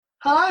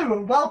Hello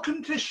and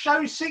welcome to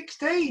show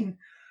 16.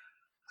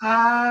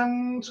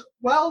 And,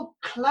 well,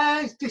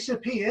 Claire's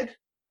disappeared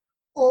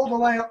all the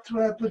way up to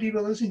her bloody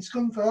mother's in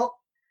Scunthorpe.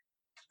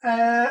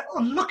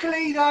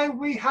 Luckily, though,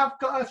 we have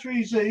got her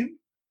through Zoom.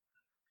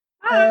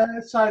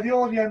 So the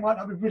audio might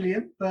not be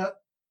brilliant, but at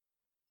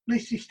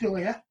least she's still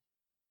here.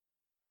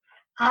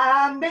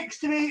 And next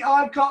to me,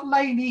 I've got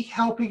Lainey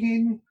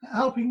helping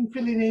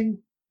filling in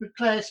with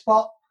Claire's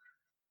spot.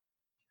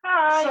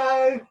 Hi.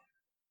 So,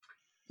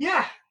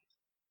 yeah.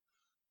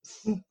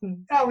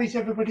 How is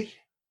everybody?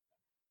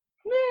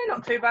 Yeah,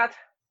 not too bad.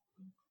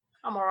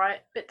 I'm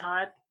alright. Bit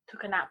tired.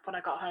 Took a nap when I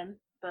got home,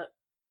 but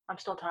I'm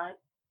still tired.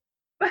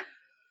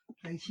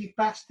 Lazy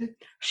bastard.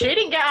 She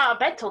didn't get out of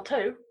bed till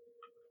 2.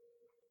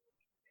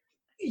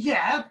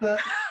 Yeah,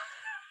 but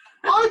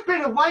I've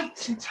been awake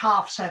since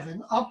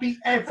 7:30. I'll beat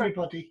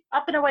everybody.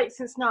 I've been awake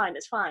since 9.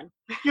 It's fine.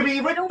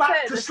 You went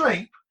back to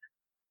sleep.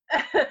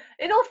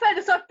 In all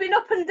fairness, I've been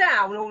up and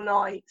down all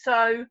night,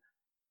 so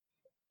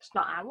It's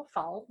not our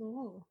fault.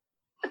 Ooh.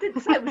 I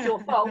didn't say it was your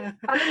fault.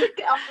 I did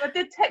get up. I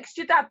did text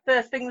your dad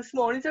first thing this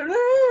morning. So,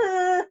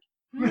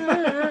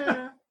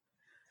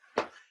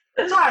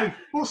 So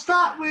we'll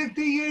start with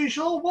the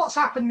usual. What's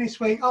happened this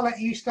week? I'll let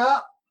you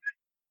start.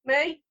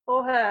 me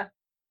or her?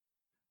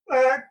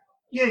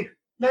 You.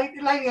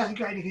 Lady hasn't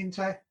got anything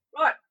to.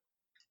 Right.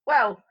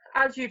 Well,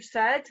 as you've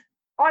said,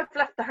 I've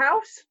left the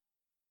house.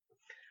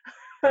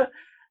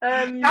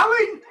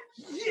 Owen,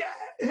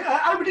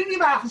 opening your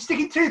mouth and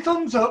sticking 2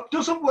 thumbs up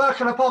doesn't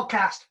work on a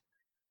podcast.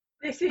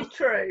 This is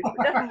true.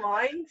 Never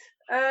mind.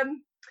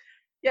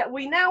 Yeah,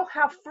 we now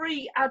have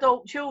 3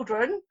 adult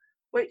children,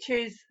 which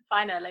is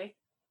Finally.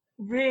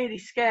 really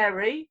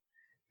scary.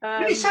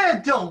 When you say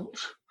adult,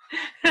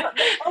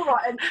 All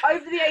right, and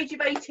over the age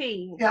of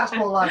 18. yeah, that's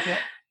more like it.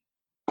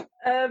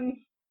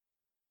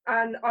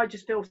 And I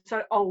just feel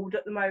so old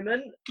at the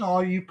moment. Oh,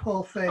 you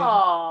poor thing.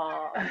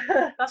 Oh,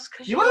 that's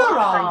because You were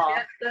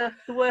right.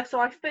 The worse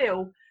I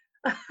feel.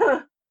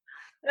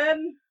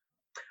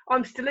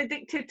 I'm still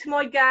addicted to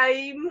my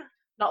game.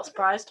 Not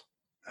surprised.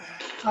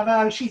 I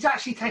know, she's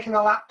actually taken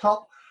a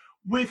laptop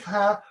with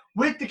her,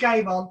 with the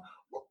game on.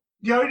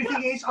 The only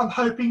thing is, I'm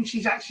hoping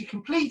she's actually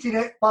completed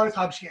it by the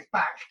time she gets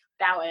back.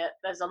 Doubt it.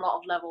 There's a lot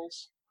of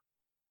levels.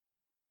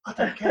 I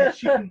don't care.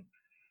 She can.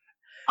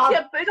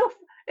 Yeah, but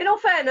in all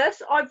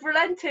fairness, I've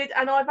relented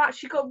and I've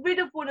actually got rid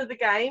of one of the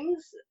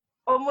games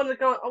on one of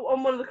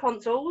the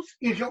consoles.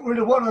 You got rid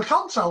of one of the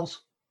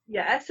consoles.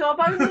 Yeah, so I've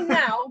only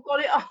now got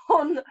it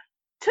on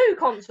 2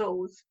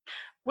 consoles.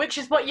 Which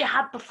is what you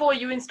had before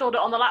you installed it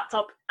on the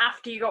laptop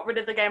after you got rid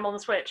of the game on the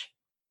Switch.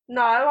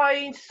 No, I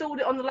installed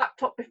it on the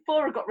laptop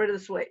before I got rid of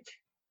the Switch.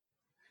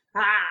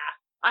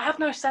 I have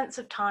no sense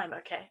of time,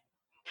 okay?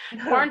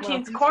 No,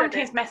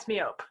 Quarantine's messed me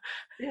up.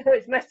 Yeah,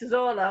 it's messed us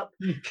all up.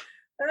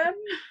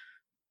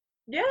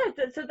 Yeah,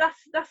 so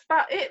that's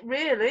about it,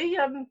 really.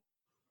 I'm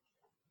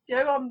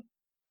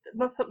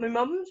up at my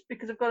mum's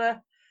because I've got to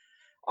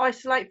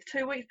isolate for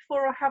 2 weeks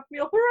before I have my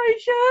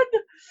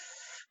operation.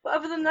 But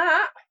other than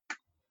that,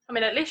 I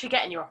mean, at least you're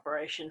getting your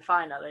operation,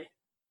 finally.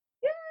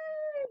 yay!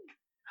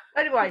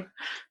 Anyway,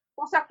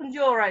 what's happened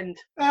your end?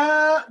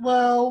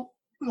 Well,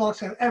 like I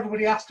said,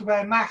 everybody has to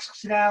wear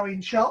masks now in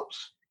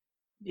shops.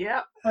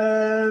 Yeah.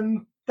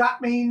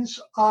 That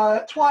means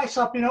twice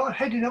I've been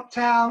heading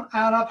uptown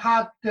and I've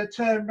had to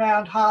turn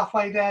round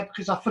halfway there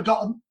because I've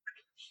forgotten.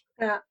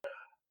 Yeah.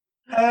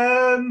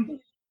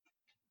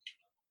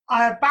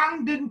 I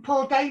abandoned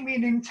poor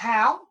Damien in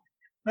town.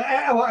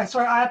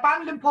 I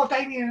abandoned poor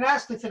Damien in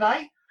Asda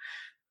today.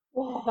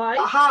 Why?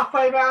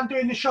 Halfway around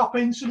doing the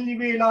shopping, suddenly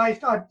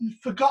realised I'd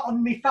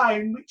forgotten my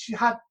phone, which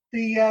had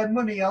the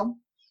money on,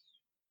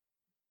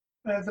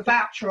 the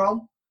voucher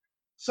on.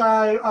 So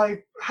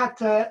I had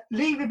to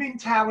leave him in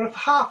town with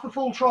half a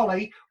full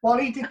trolley while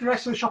he did the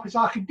rest of the shopping, so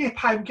I could dip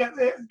home, get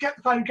the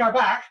phone, and go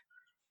back.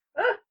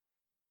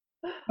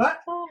 But,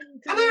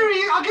 and there he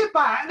is, I get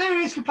back, and there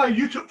he is complaining,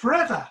 "You took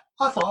forever."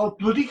 I thought I was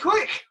bloody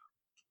quick.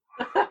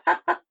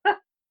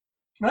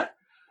 But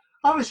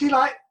obviously,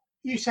 like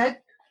you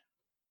said,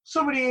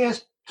 somebody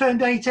has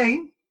turned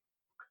 18,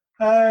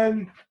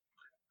 had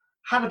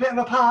a bit of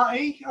a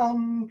party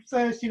on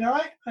Thursday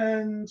night,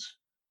 and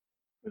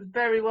was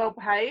very well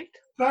behaved.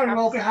 very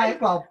well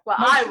behaved. Well,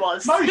 I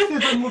was. Most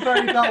of them were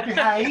very well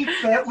behaved,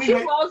 but we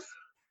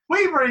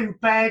were in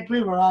bed.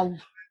 We were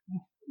old.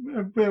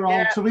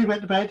 So we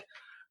went to bed.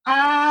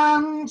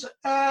 And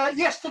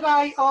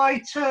yesterday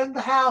I turned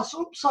the house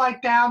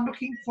upside down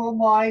looking for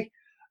my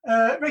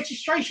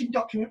registration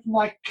document for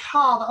my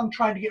car that I'm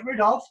trying to get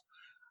rid of,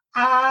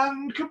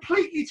 and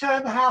completely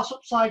turned the house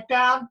upside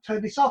down,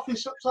 turned this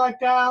office upside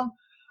down,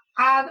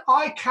 and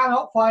I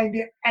cannot find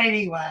it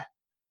anywhere.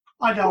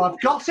 I know I've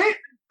got it,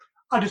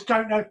 I just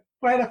don't know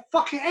where the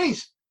fuck it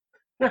is.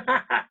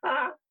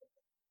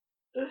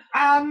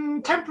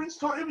 And Temperance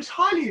thought it was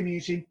highly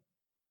amusing.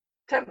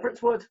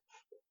 Temperance would.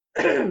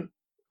 But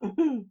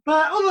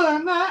other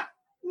than that,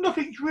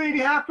 nothing's really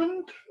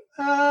happened.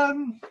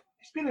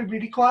 It's been a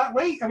really quiet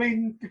week. I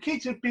mean, the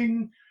kids have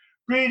been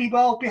really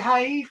well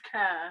behaved.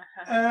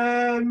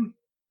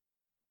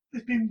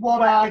 There's been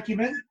one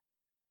argument.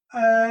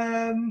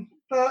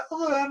 But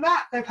other than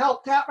that, they've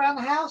helped out around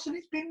the house and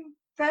it's been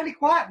fairly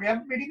quiet. We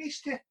haven't really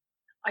missed it.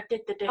 I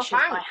did the dishes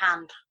thanks. by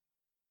hand.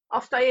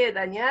 I'll stay here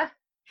then, yeah?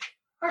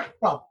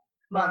 Well,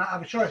 might not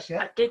have a choice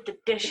yet. I did the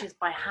dishes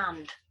by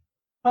hand.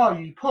 Oh,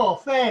 you poor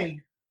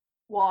thing.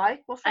 Why?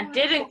 What's wrong And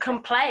with didn't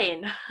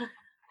complain.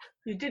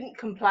 You didn't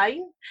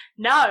complain?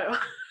 No.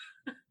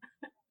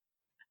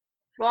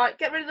 Right,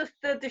 get rid of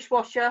the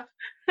dishwasher.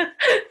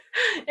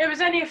 It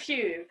was only a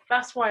few.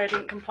 That's why I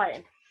didn't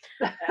complain.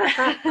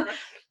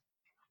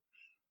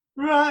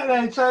 Right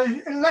then, so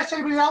unless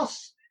anybody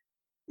else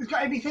has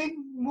got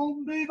anything, we'll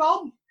move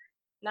on.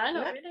 No,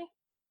 not Yeah. really.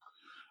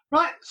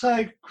 Right,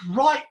 so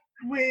gripe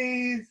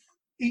with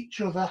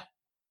each other.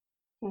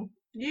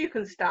 You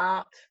can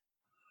start.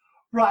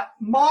 Right,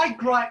 my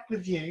gripe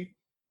with you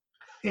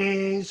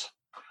is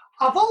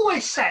I've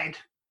always said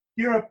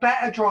you're a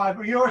better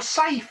driver, you're a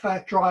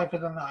safer driver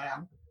than I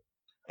am.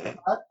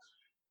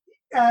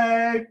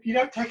 You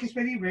don't take as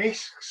many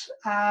risks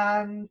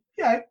and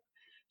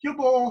you're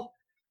more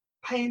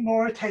paying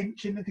more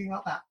attention and things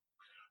like that.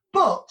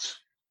 But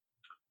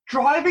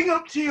driving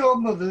up to your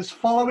mother's,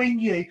 following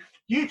you,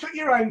 you took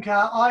your own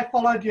car, I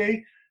followed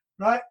you,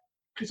 right,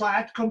 because I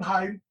had to come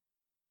home.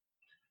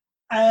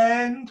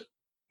 And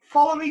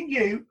following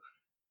you,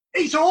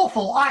 it's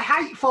awful. I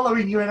hate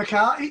following you in a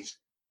car. It's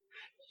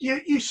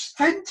you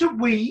tend to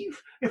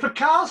weave. If a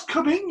car's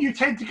coming, you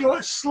tend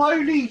to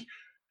slowly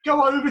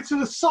go over to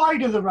the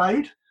side of the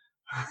road.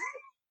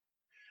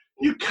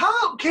 You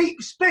can't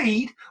keep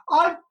speed.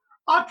 I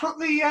put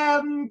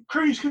the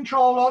cruise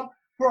control on.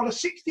 We're on a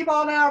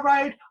 60-mile-an-hour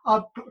road.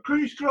 I put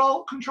cruise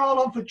control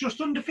on for just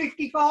under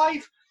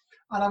 55,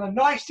 and I'm a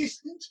nice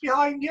distance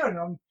behind you, and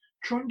I'm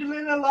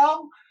trundling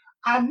along.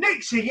 And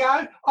next thing you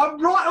know,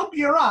 I'm right up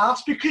your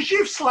ass because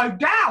you've slowed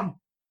down.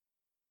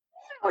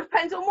 It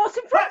depends on what's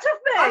in front of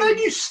me. And then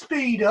you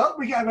speed up,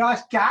 we get a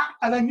nice gap,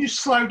 and then you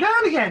slow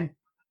down again.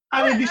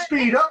 And then you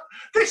speed up.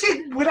 This is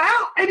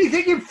without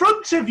anything in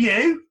front of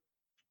you.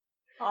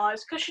 Oh,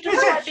 it's because you There's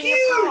don't a like being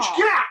huge apart.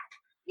 gap.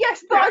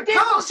 Yes, but Yeah, I I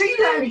didn't can't see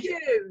that. lose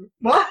you.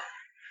 What?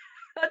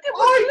 I didn't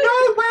want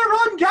I know where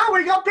I'm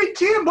going. I've been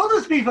to your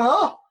mother's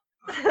before.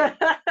 to lose.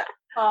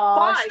 Oh,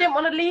 Fine. she didn't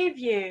want to leave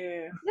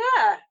you.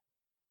 Yeah.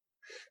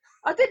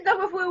 I didn't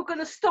know if we were going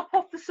to stop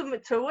off for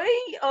something to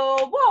eat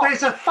or what.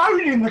 There's a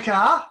phone in the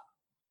car.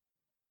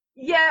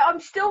 Yeah, I'm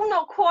still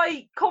not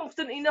quite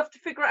confident enough to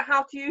figure out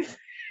how to use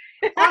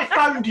it. I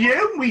phoned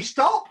you and we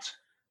stopped.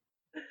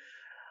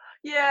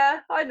 Yeah,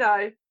 I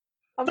know.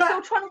 I'm But-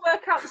 still trying to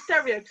work out the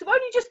stereo because I've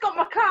only just got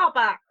my car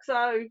back,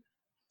 so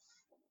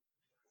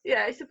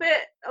yeah, it's a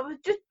bit. I was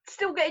just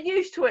still getting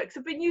used to it because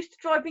I've been used to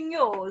driving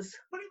yours.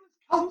 But it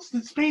was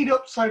constant speed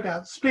up, slow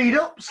down, speed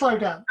up, slow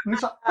down. And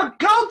it's like, for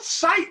God's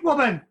sake,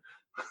 woman.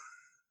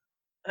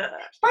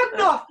 It's bad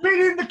enough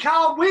being in the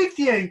car with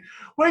you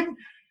when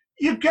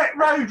you get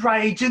road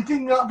rage and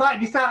things like that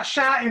and you start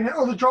shouting at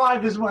other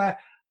drivers right?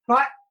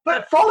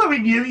 But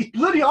following you is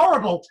bloody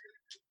horrible.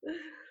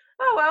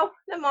 Oh well,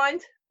 never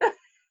mind.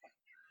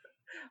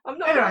 I'm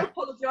not going Anyway. to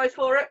apologise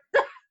for it.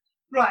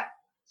 Right,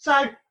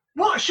 so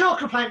what's your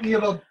complaint with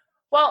your mum?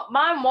 Well,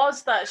 mine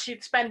was that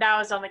she'd spend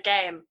hours on the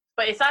game,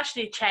 but it's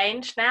actually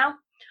changed now.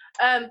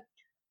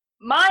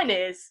 Mine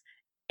is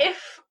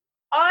if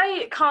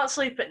I can't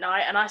sleep at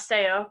night and I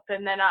stay up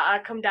and then I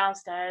come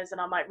downstairs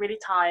and I'm like really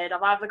tired,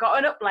 I've either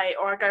gotten up late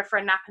or I go for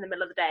a nap in the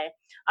middle of the day,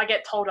 I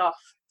get told off.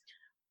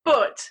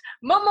 But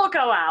Mum will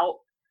go out,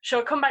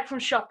 she'll come back from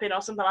shopping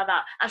or something like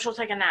that, and she'll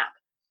take a nap.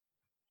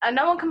 And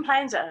no one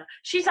complains at her.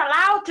 She's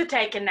allowed to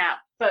take a nap,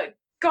 but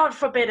God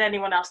forbid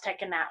anyone else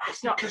take a nap.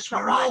 It's not, Because it's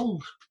not we're right.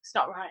 old. It's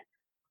not right.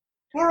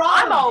 We're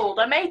I'm old. old,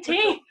 I'm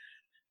 18.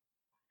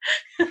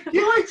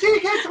 You wait till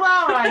you get to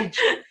our age.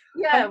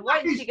 Yeah, And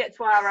wait till nappies- you get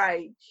to our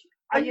age.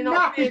 And and you're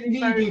not nappies feeling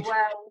very needed.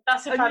 well.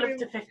 That's if And I you're live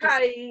to in 50.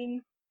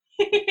 pain,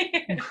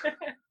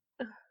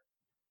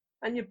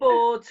 and you're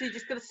bored, so you're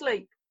just going to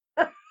sleep.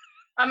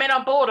 I mean,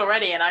 I'm bored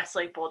already and I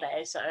sleep all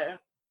day, so.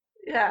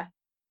 Yeah.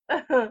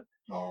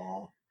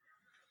 Oh.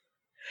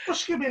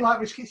 What's going to be like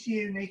when she gets to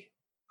uni?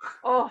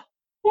 Oh,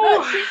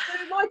 no, she's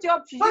doing my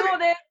job. She's Look.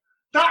 on it.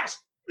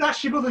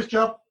 That's your mother's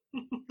job.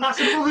 That's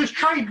your mother's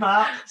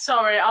trademark.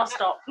 Sorry, I'll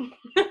stop.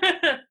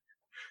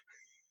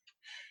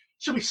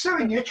 She'll be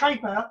suing you,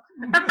 trademark.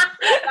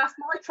 That's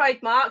my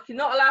trademark. You're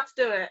not allowed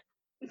to do it.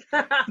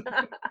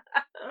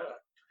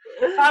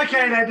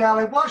 Okay then,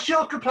 darling. What's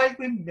your complaint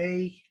with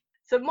me?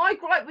 So my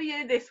gripe with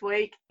you this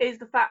week is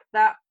the fact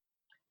that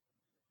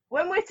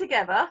when we're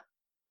together,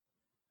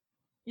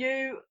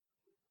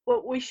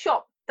 we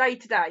shop day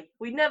to day.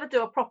 We never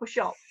do a proper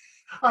shop.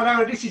 I know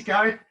where this is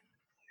going.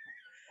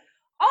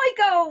 I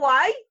go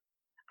away,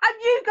 and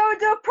you go and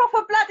do a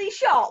proper bloody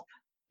shop.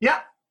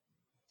 Yep.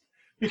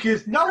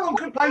 Because no one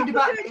complained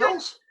about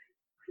bills.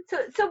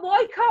 So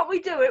why can't we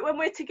do it when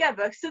we're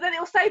together? So then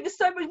it'll save us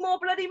so much more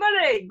bloody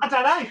money. I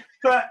don't know,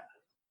 but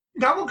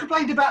no one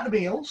complained about the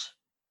meals,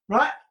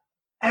 right?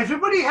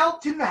 Everybody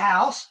helped in the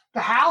house. The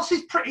house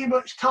is pretty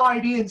much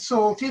tidy and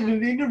sorted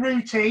and in a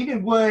routine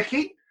and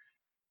working.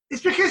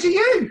 It's because of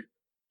you.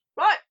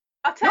 Right,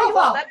 I'll tell you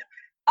what then.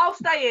 I'll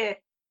stay here.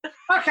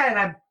 Okay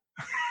then.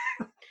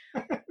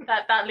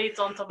 That leads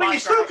on to But my you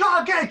still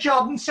got to get a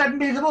job and send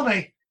me the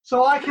money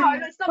so I can.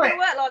 No, it's not going to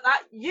work like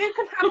that. You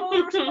can have all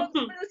the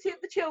responsibility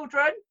of the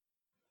children.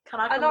 Can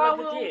I come live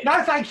with you?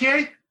 No, thank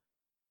you.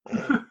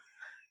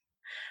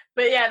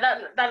 But yeah,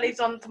 that leads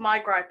on to my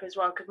gripe as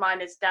well, because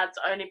mine is Dad's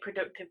only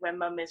productive when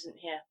Mum isn't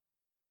here.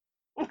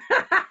 By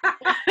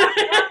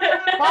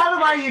the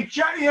way,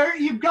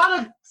 you've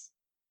got to.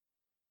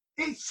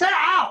 It's set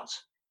out.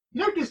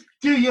 You don't just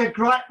do your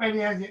gripe when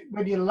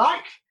you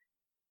like.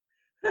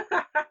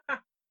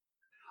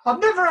 I've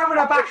never had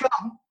her back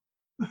on.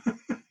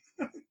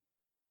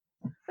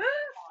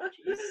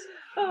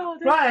 Oh,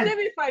 Right. Do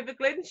me a favour,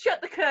 Glyn.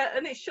 Shut the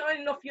curtain. It's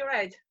shining off your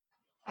head.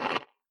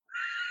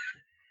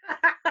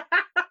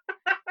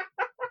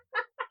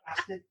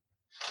 Bastard.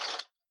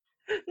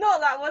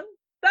 Not that one.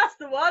 That's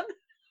the one.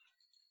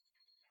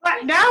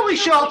 Right, now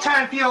it's your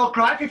turn for your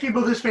gripe if your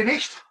mother's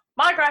finished.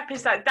 My gripe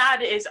is that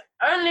Dad is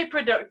only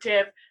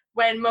productive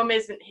when Mum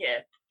isn't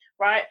here,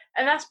 right?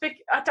 And that's big.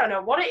 I don't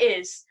know what it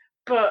is,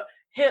 but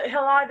he'll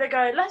either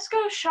go, let's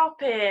go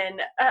shopping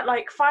at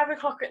like 5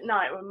 o'clock at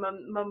night when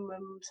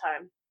Mum's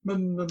home.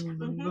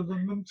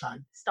 Mum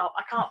time. Stop!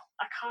 I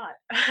can't.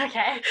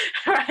 Okay,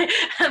 right.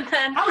 And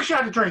then How much you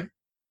had a drink?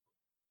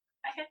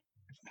 okay.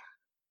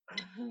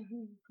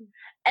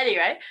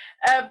 Anyway,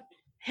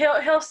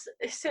 he'll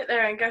sit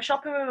there and go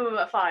shopping with Mum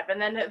at 5,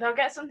 and then they'll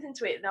get something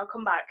to eat. And they'll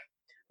come back,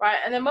 right?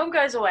 And then Mum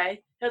goes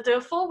away. He'll do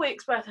a full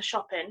week's worth of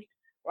shopping,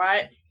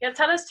 right? He'll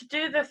tell us to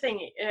do the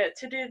thing,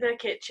 to do the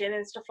kitchen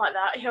and stuff like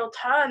that. He'll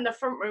turn the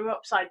front room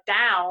upside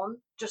down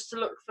just to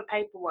look for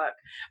paperwork.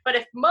 But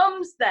if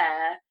Mum's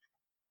there,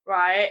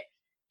 right,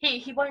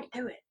 he won't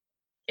do it.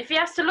 If he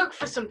has to look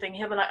for something,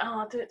 he'll be like,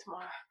 oh, I'll do it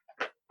tomorrow.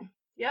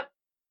 Yep.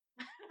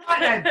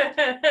 Right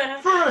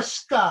then, for a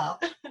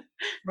start,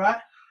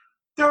 right,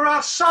 there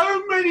are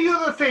so many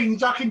other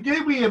things I can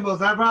do with your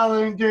mother rather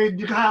than doing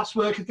the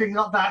housework and things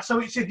like that, so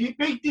it's a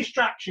big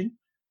distraction.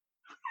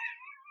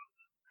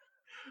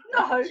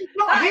 No, She's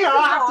not here,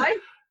 I have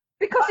to...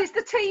 because it's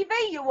the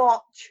TV you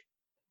watch.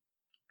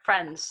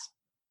 Friends.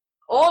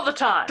 All the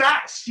time.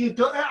 That's your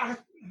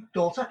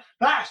daughter.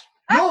 That's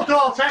your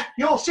daughter,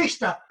 your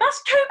sister.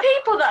 That's 2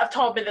 people that have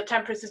told me that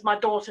Temperance is my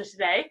daughter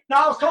today. No,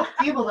 I was talking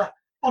to your mother,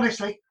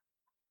 honestly.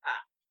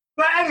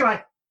 But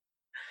anyway,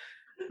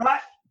 right,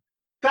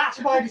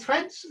 that's my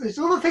defence. There's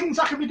other things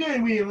I can be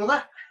doing with your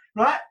mother,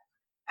 right?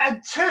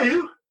 And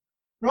 2,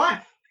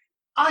 right,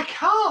 I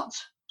can't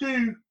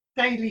do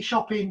daily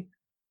shopping,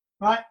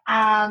 right,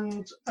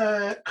 and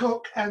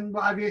cook and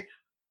what have you,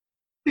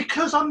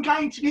 because I'm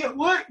going to be at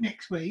work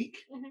next week.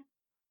 Mm-hmm.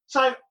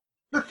 So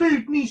the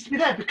food needs to be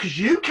there because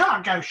you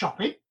can't go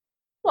shopping.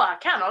 Well, I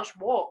can. I'll just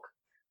walk.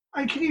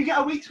 And can you get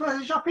a week's worth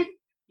of shopping?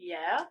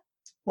 Yeah.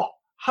 What,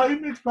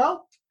 home as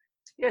well?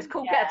 Yeah, it's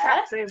called Yeah. Get a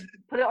Taxi.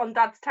 Put it on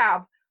Dad's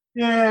tab.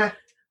 Yeah,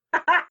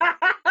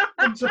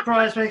 doesn't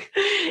surprise me.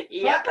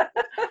 Yep.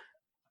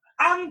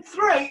 And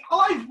 3,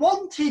 I've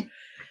wanted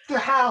the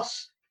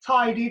house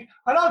tidied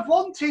and I've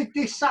wanted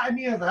this, that and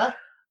the other,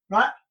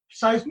 right?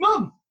 So's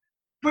Mum.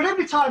 But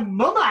every time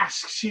Mum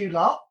asks you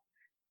lot,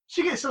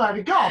 she gets a load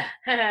of gob.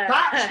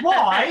 That's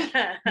why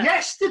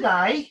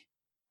yesterday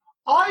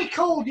I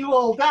called you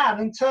all down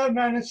and turned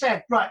around and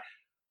said, right,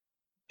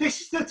 this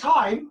is the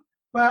time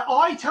where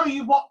I tell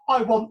you what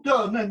I want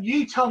done and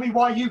you tell me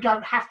why you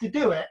don't have to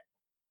do it.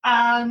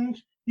 And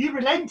you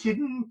relented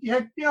and you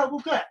said, yeah, we'll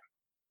do it.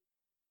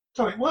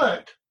 So it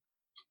worked.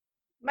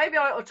 Maybe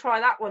I ought to try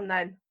that one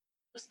then.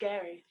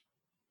 Scary.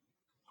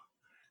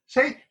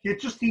 See, you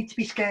just need to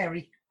be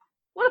scary.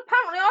 Well,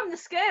 apparently I'm the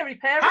scary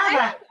parent.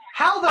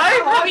 How the Both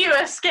hell of you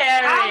are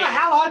scary. How the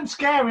hell I'm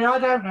scary, I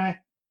don't know.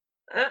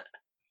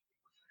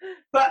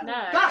 But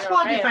No, that's you're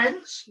my okay.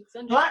 defence. It's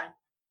Right? interesting.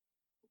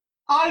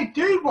 I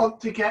do want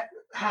to get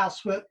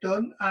housework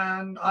done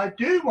and I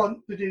do want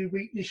to do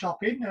weekly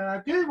shopping and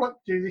I do want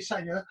to do this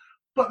and that,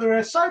 but there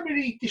are so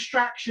many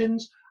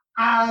distractions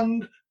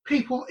and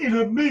people in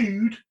a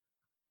mood.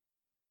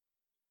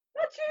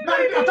 What do you No,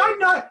 mean?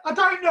 I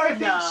don't know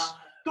if it's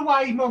the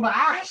way Mama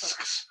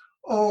asks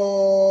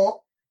or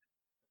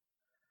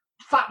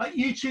the fact that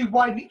you two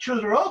wind each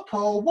other up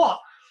or what.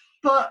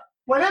 But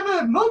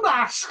whenever Mum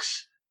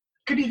asks,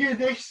 can you do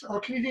this or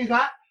can you do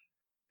that,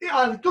 it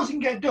either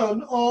doesn't get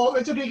done or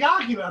there's a big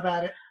argument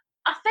about it.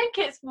 I think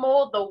it's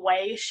more the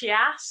way she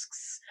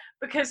asks,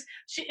 because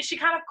she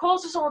kind of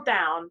calls us all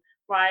down,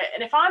 right?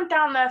 And if I'm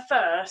down there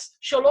first,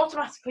 she'll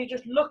automatically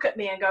just look at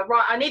me and go,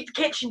 right, I need the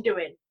kitchen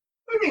doing.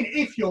 I mean,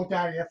 if you're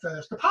down here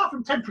first, apart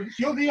from Temperance,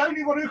 you're the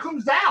only one who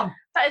comes down.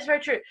 That is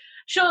very true.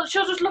 She'll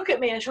just look at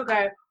me and she'll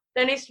go,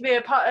 there needs to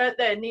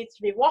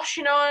be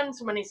washing on,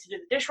 someone needs to do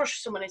the dishwasher,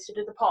 someone needs to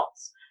do the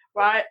pots,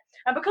 right?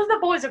 And because the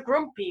boys are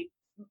grumpy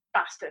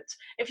bastards,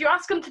 if you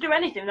ask them to do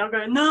anything, they'll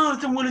go, no, I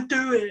don't want to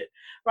do it,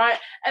 right?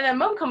 And then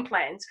Mum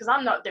complains because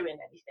I'm not doing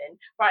anything,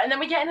 right? And then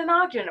we get in an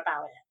argument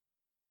about it.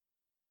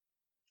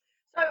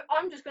 So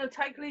I'm just going to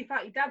take a leaf out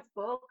of your dad's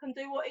book and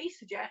do what he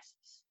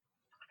suggests.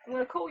 I'm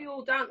going to call you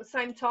all down at the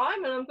same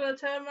time, and I'm going to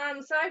turn around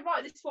and say,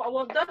 right, this is what I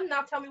want done.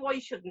 Now tell me why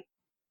you shouldn't.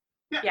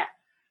 Yeah.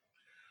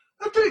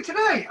 I'll do it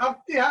today. I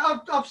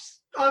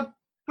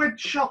went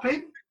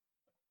shopping,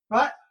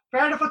 right?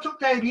 Fair enough, I took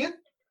Damien,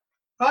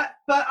 right?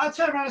 But I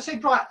turned around and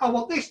said, right, I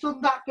want this done,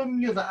 that done,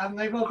 the other. And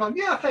they've all gone,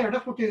 yeah, fair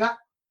enough, we'll do that.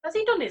 Has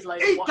he done his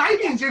load of washing?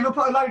 Damien's even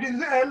put a load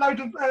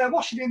of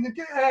washing in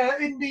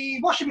the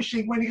washing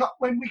machine when we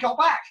got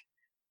back.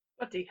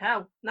 Bloody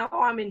hell. Now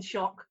I'm in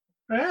shock.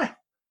 Yeah.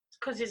 It's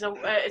because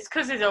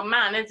he's a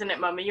man, isn't it,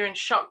 Mummy? You're in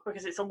shock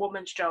because it's a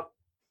woman's job.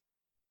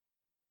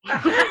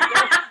 You've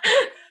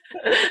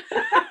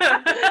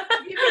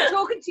been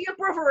talking to your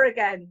brother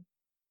again.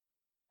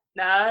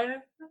 No.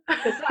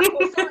 Because that's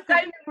what sort of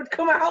Damien would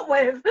come out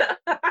with.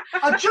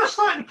 I'd just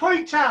like to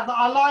point out that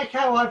I like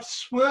how I've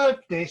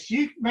swerved this.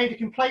 You made a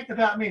complaint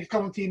about me. It's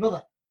gone to your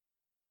mother.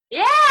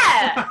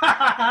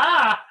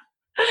 Yeah.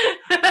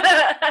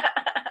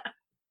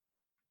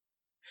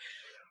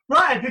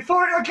 Right,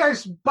 before it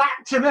goes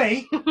back to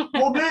me,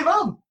 we'll move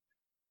on.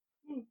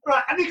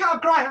 Right, have you got a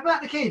gripe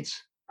about the kids?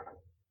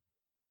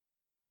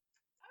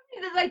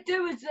 Only that they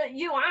do as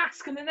you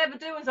ask, and they never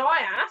do as I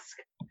ask.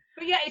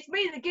 But yeah, it's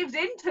me that gives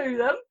in to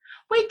them.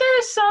 We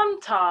do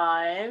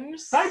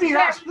sometimes. Maybe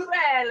that's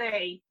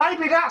rarely.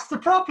 Maybe that's the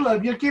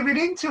problem. You're giving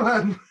in to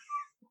them.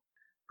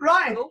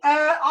 Right. Cool.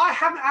 I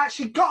haven't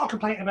actually got a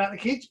complaint about the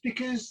kids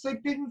because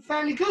they've been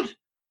fairly good.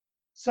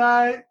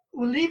 So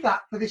we'll leave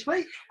that for this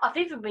week. I've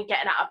even been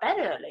getting out of bed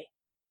early.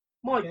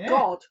 My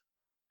God.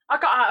 I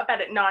got out of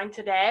bed at 9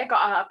 today. I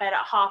got out of bed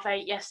at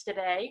 8:30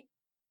 yesterday.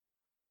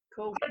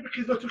 Cool.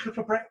 Because I took her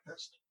for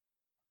breakfast.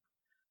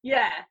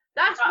 Yeah,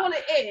 that's what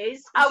it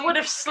is. I would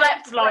have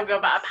slept longer,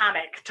 but I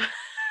panicked.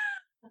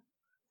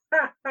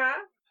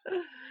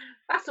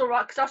 That's all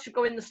right, because I should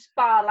go in the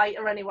spa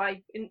later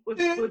anyway, with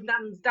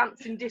Nan's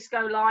dancing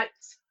disco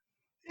lights.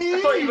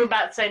 I thought you were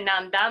about to say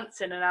Nan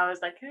dancing, and I was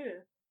like,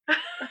 ew.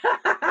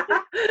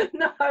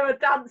 No, a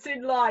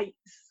dancing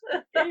lights.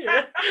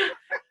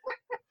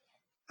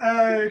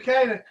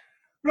 Okay then.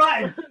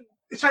 Right.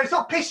 So it's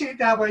not pissing it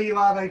down where you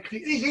are though.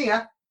 He's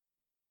here.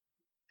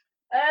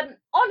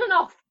 On and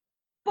off.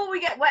 But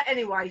we get wet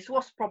anyway, so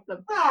what's the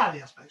problem? Ah,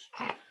 yeah, I suppose.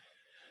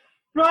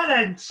 Right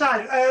then, so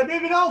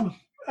moving on.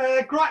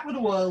 Gripe with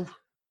the world.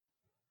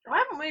 I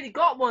haven't really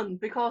got one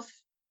because,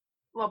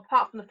 well,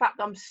 apart from the fact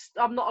that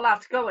I'm not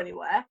allowed to go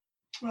anywhere.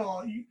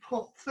 Oh, you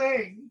poor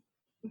thing.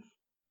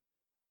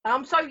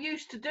 I'm so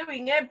used to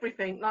doing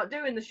everything, like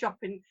doing the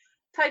shopping,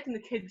 taking the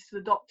kids to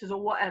the doctors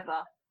or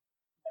whatever.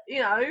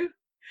 You know,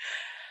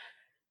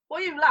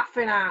 what are you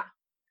laughing at?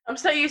 I'm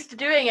so used to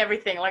doing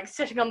everything, like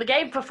sitting on the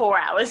game for 4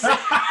 hours. I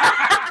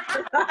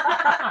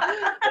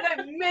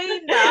don't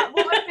mean that.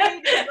 What I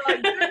mean is,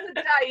 like, during the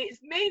day,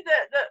 it's me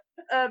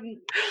that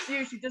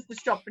usually does the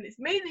shopping. It's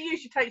me that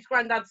usually takes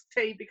Grandad's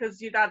tea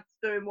because your dad's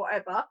doing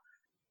whatever.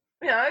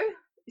 You know,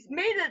 it's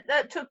me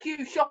that took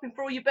you shopping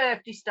for all your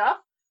birthday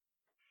stuff.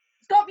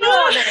 Stop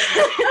yawning.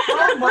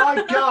 Oh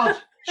my God.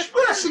 It's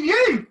worse than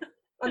you.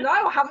 I know,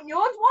 I haven't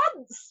yawned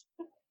once.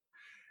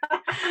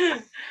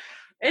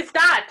 It's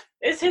Dad.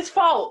 It's his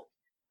fault.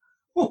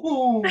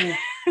 Ooh.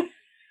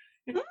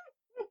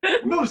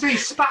 Mum's he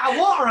spat of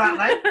water out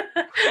there.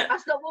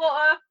 That's not water.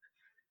 What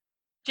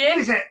Gin?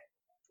 is it?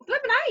 It's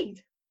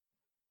lemonade.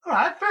 All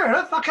right, fair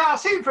enough. I can't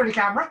see it through the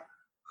camera.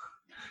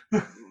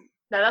 No,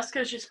 that's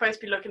because you're supposed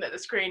to be looking at the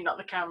screen, not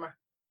the camera.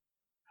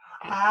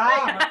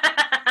 Ah,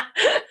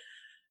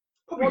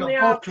 probably On the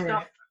got hard vodka in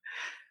stuff.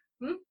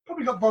 it.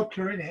 Probably got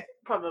vodka in it.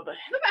 Probably.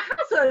 No, it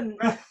hasn't.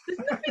 There's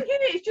nothing in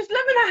it. It's just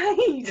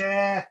lemonade.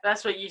 Yeah,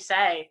 That's what you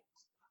say.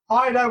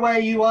 I know where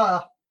you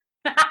are.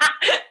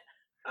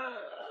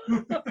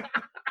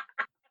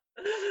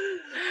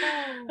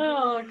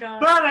 Oh, God.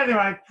 But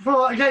anyway,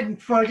 before I get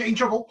in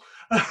trouble.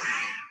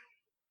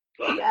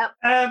 Yeah.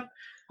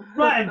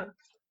 Right then.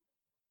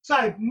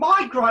 So,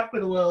 my gripe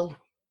with the world,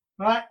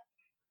 right?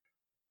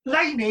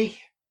 Lainey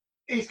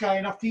is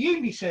going off to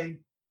uni soon,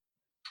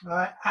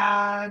 right?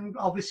 And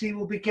obviously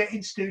we'll be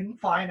getting student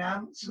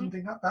finance and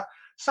things like that.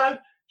 So,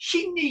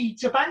 she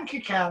needs a bank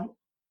account,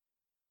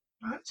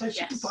 right? So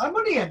she can put her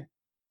money in.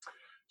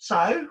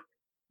 So,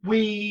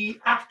 we,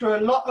 after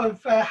a lot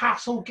of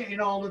hassle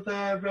getting all of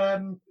her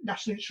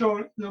national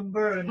insurance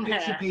number and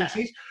bits and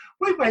pieces,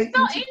 we went It's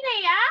not in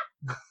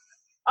here.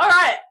 All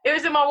right, it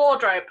was in my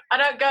wardrobe. I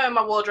don't go in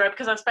my wardrobe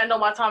because I spend all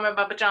my time in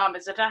my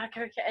pajamas. Is that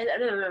okay?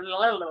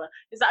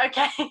 Is that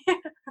okay?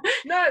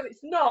 No,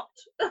 it's not.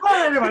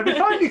 Well, anyway, we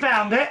finally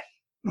found it.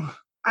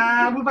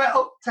 And we went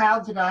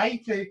uptown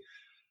today to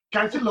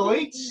go to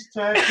Lloyd's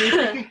to see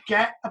if we could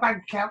get a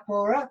bank account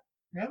for her.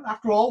 You know,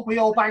 after all, we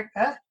all bank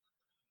there.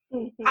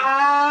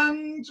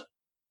 And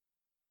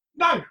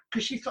no,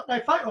 because she's got no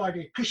photo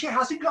ID. Because she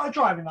hasn't got a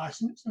driving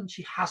licence and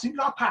she hasn't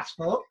got a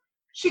passport,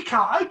 she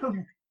can't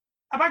open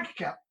a bank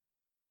account.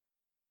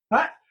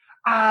 Right?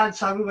 And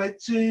so we went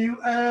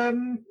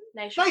to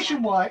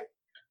Nationwide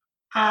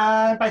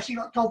and basically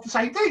got told the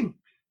same thing.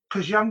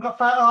 Because you haven't got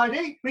photo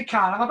ID, we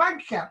can't have a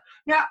bank account.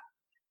 Now,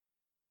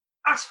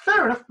 that's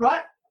fair enough,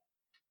 right?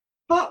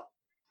 But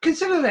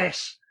consider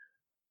this.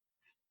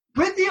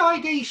 with the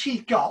ID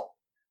she's got,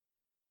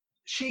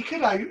 she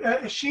could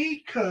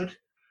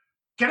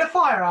get a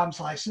firearms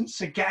license,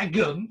 so get a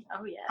gun.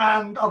 Oh yeah.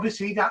 And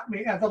obviously that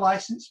the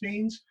license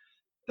means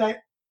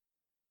that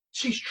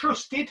she's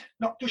trusted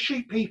not to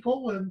shoot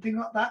people and things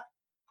like that.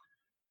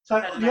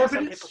 So the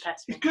evidence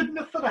is good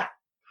enough for that.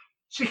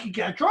 She can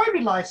get a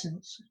driving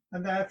license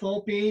and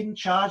therefore be in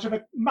charge of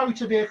a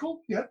motor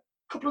vehicle, a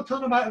couple of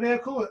ton of motor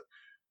vehicle at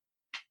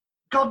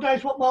God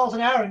knows what miles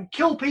an hour and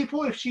kill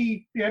people if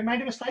she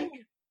made a mistake.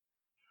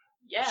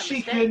 Yeah,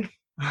 she can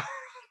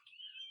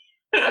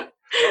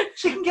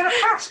get a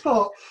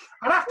passport,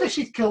 and after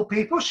she's killed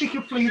people, she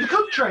can flee the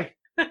country.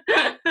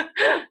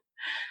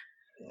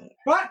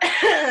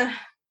 Right?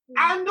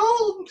 And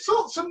all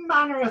sorts of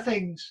manner of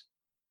things.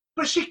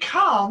 But she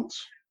can't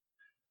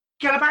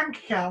get a bank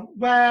account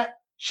where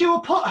she will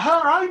put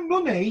her own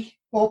money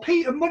or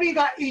money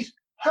that is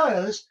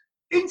hers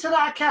into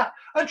that account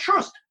and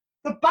trust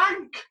the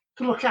bank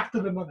to look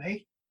after the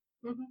money.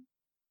 Mm-hmm.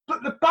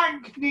 But the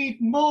bank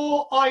need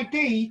more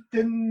ID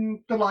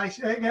than the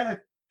license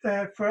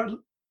for a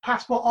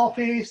passport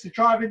office, the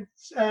driving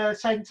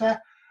centre,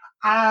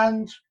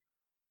 and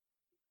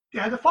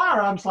the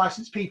firearms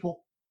license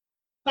people.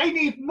 They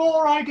need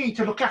more ID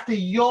to look after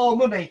your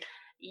money.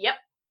 Yep.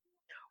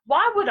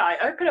 Why would I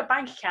open a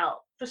bank account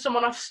for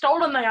someone I've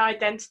stolen their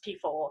identity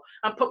for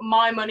and put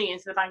my money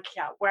into the bank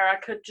account where I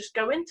could just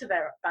go into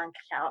their bank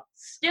account,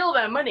 steal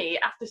their money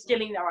after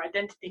stealing their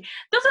identity?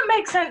 Doesn't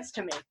make sense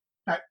to me.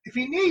 Now, if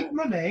you need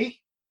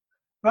money,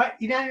 right,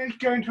 you now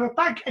go into a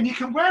bank and you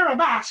can wear a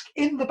mask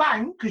in the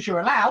bank because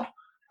you're allowed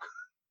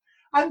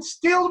and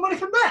steal the money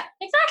from there.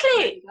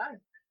 Exactly.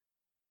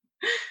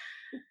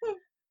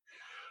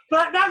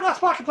 But now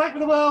that's my complaint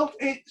with the world.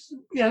 It's,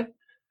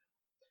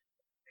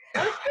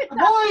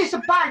 why is a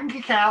bank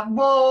account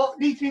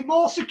needs to be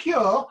more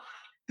secure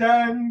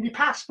than your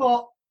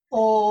passport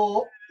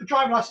or a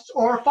driving license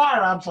or a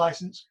firearms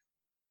license?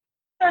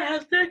 I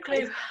have no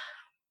clue.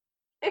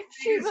 If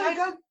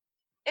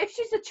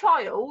she's a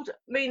child,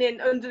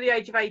 meaning under the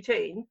age of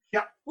 18,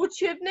 would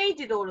she have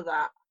needed all of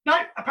that? No,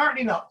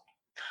 apparently not.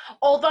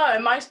 Although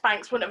most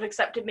banks wouldn't have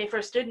accepted me for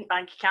a student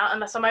bank account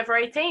unless I'm over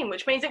 18,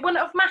 which means it wouldn't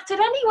have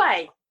mattered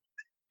anyway.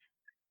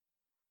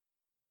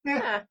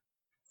 Yeah.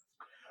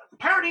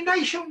 Apparently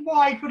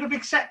Nationwide would have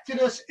accepted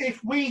us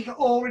if we Mm-hmm.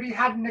 already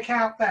had an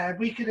account there.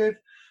 We could have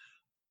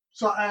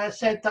sort of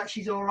said that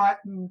she's all right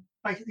and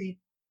basically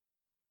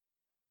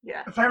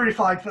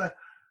verified her.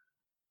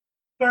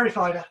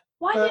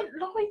 Why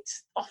didn't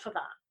Lloyds offer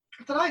that?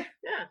 I don't know.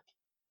 Yeah.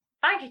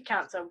 Bank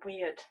accounts are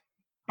weird.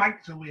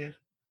 Banks are weird.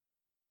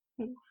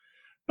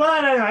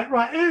 But anyway,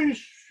 right,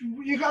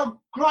 you got a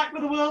gripe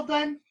with the world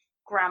then?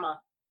 Grammar.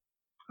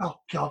 Oh,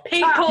 God.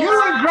 People.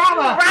 You and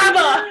grammar!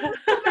 Grammar!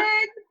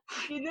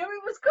 You knew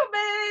it was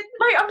coming!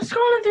 Like, I'm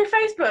scrolling through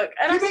Facebook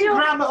and Do you mean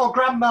grammar or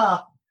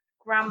grandma?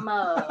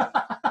 Grammar.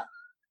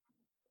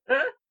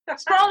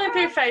 Scrolling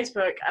through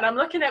Facebook and I'm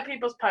looking at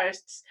people's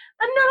posts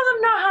and none of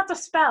them know how to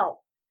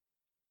spell.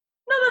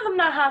 None of them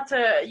know how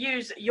to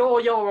use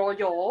your, or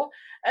your.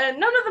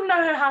 None of them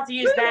know how to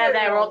use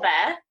there, or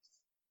there.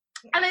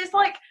 And it's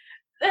like,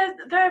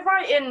 they're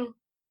writing,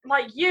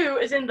 like, you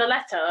as in the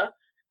letter,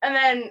 and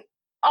then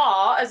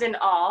R as in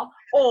R,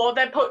 or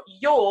they put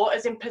your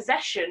as in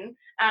possession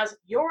as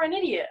you're an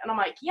idiot. And I'm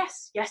like,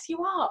 yes,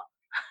 you are.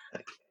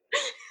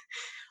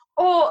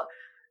 Or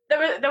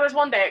there was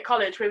one day at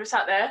college, we were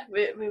sat there,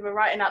 we were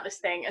writing out this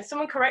thing, and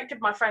someone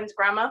corrected my friend's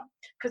grammar,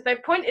 because they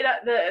pointed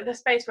at the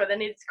space where they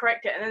needed to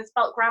correct it, and then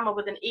spelt grammar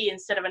with an E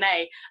instead of an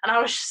A. And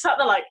I was just sat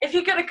there like, if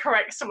you're going to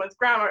correct someone's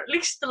grammar, at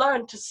least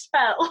learn to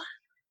spell.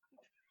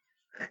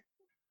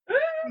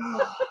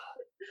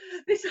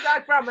 This is our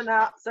grammar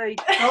Nazi.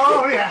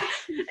 Oh, yeah.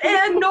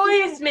 It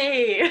annoys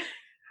me.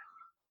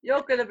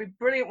 You're going to be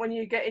brilliant when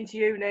you get into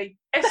uni.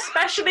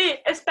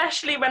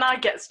 Especially when I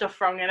get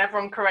stuff wrong and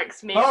everyone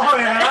corrects me. Oh,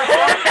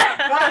 yeah.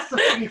 That's the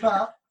funny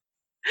part.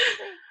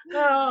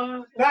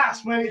 Oh,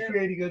 That's when it's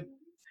really good.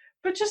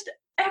 but just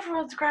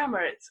everyone's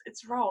grammar,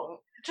 it's wrong.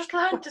 Just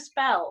learn to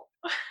spell.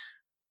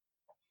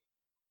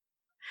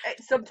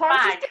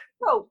 Sometimes Spag. it's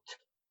difficult.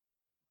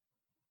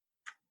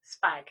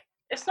 Spag.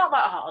 It's not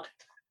that hard.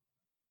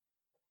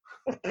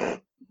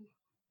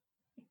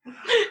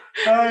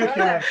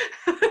 Okay.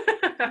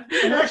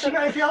 Unless you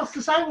got anything else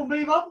to say, we'll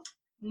move on.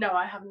 No,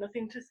 I have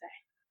nothing to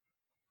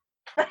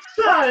say.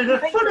 So, the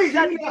funny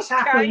thing that's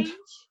happened.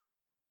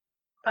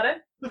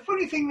 Pardon? The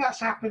funny thing that's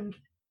happened.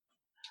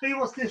 Who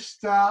wants this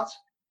start?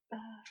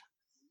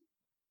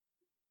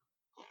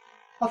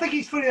 I think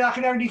it's funny that I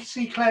can only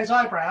see Claire's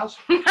eyebrows.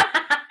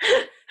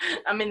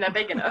 I mean, they're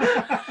big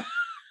enough.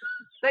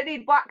 They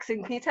need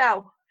waxing, can you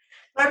tell?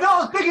 They're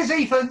not as big as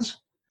Ethan's.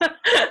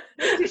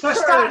 They're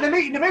starting to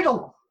meet in the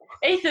middle.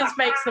 Ethan's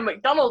makes the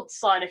McDonald's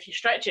sign if you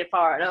stretch it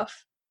far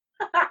enough.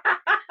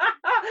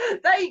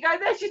 There you go,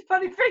 there's your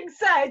funny thing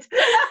said.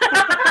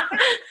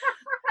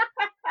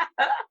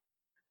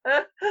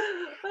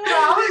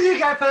 I'll let you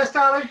go first,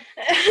 darling.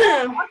 I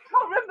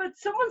can't remember,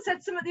 someone Sean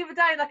said something the other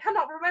day, and I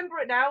cannot remember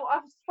it now. I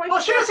was supposed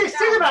Well, she has this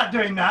thing about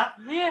doing that.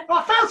 Yeah.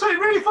 I found something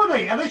really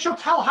funny, and then she'll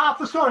tell half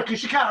the story because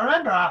she can't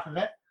remember half of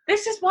it.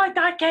 This is why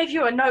Dad gave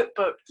you a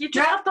notebook. You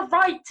just have to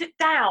write it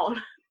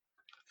down.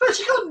 But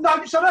she got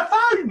notes on her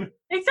phone.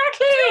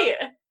 Exactly.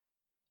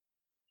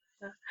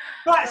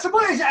 Right, so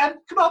what is it, Em?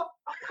 Come on.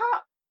 I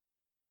can't.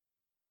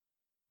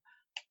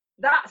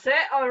 That's it.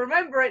 I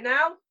remember it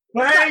now.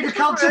 Wait, the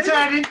cogs are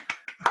turning.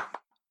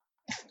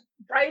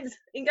 Brains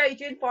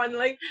engaging,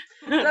 finally.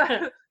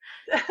 The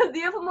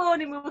other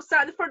morning, we were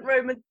sat in the front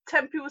room and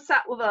Tempe was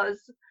sat with us.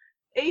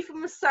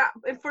 Ethan was sat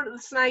in front of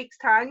the snake's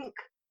tank.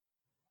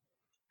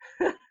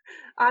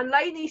 And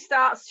Lainey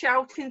starts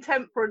shouting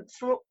temperance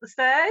from up the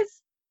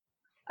stairs.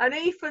 And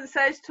Ethan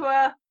says to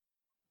her,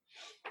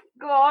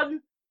 go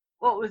on,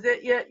 what was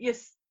it?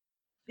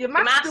 Your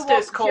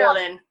master's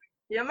calling.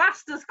 Your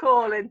master's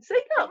calling. See,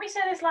 Did we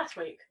say this last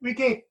week? We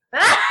did.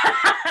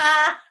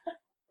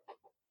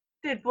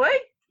 did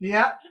we?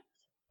 Yeah.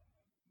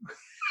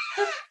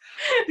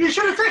 You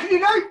should have taken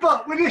your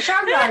notebook with your show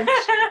notes.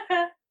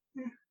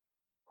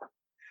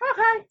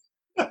 Okay.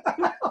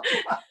 Oh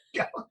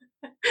God.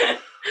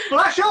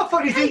 Well, that's your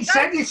funny thing,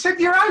 said. You said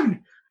your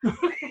own.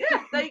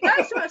 Yeah, there you go.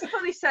 So it's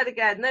funny said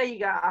again. There you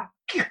go.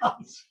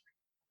 God.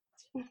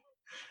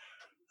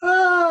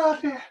 Oh,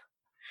 dear.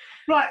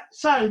 Right,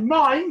 so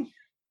mine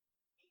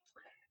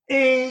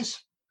is...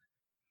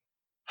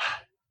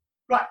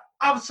 Right,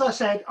 as I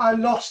said, I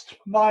lost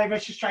my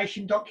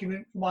registration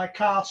document for my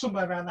car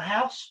somewhere around the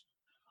house.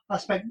 I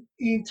spent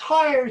the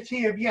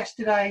entirety of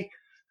yesterday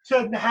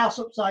turning the house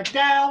upside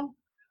down,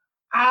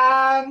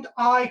 and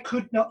I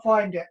could not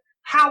find it.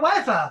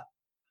 However,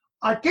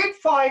 I did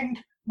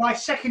find my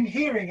second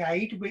hearing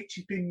aid, which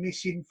had been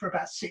missing for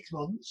about 6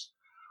 months.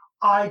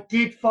 I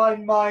did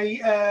find my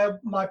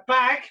my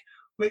bag,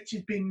 which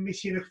had been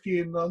missing a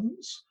few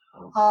months.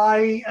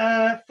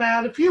 I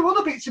found a few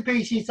other bits and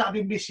pieces that have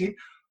been missing.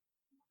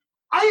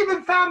 I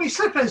even found my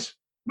slippers,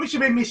 which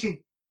have been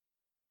missing.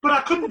 But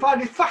I couldn't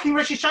find the fucking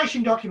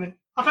registration document.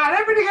 I found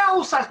everything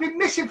else that's been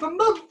missing for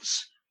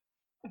months,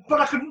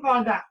 but I couldn't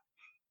find that.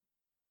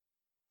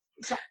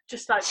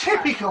 Just like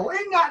typical,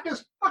 isn't that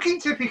just fucking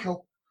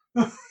typical?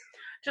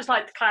 Just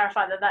like to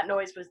clarify that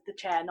noise was the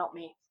chair, not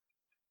me.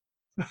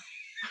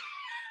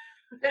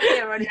 Didn't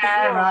hear anything.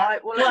 Yeah, You're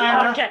right. all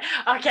right. Okay,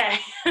 okay.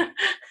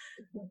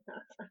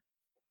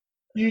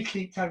 You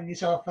keep telling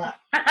yourself that.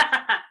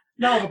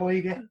 No one will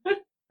believe you.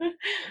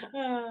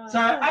 So,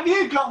 have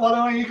you got one,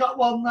 or you got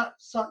one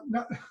that's...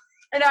 no?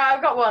 No,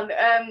 I've got one.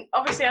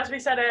 Obviously, as we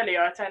said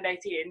earlier, I turned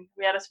 18.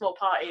 We had a small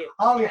party.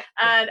 Oh, yeah.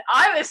 And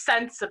I was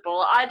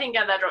sensible. I didn't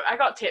get that drunk. I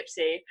got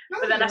tipsy, No,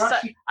 but then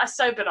I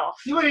sobered off.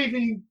 You weren't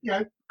even,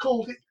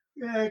 called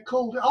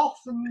it off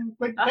and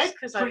went to That's bed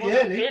because I pretty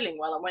wasn't early. feeling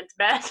well and went to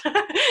bed.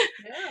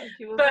 Yeah,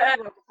 she was But,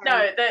 very well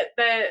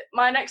no,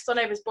 my next door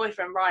neighbour's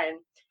boyfriend, Ryan,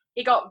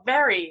 he got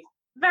very,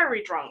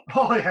 very drunk.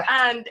 Oh, yeah.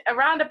 And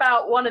around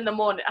about 1 in the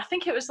morning, I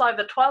think it was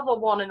either 12 or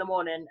 1 in the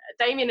morning,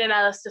 Damien and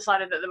Ellis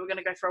decided that they were going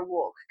to go for a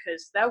walk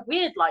because they're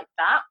weird like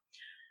that.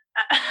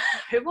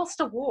 Who wants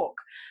to walk?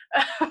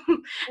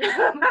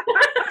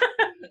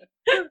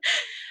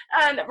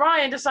 And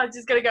Ryan decided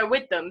he's going to go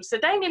with them. So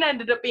Damien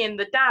ended up being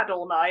the dad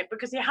all night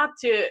because he had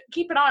to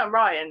keep an eye on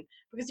Ryan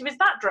because he was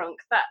that drunk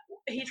that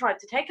he tried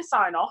to take a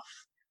sign off.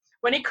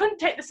 When he couldn't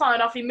take the sign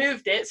off, he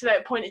moved it so that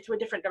it pointed to a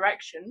different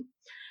direction.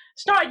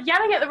 Started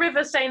yelling at the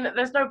river saying that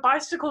there's no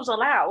bicycles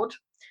allowed,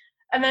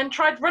 and then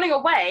tried running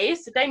away,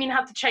 so Damien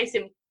had to chase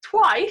him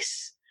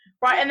twice,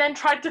 right, and then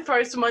tried to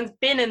throw someone's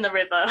bin in the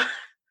river.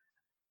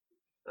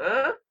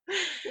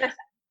 Yeah.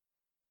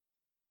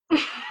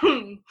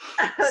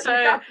 So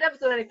I've never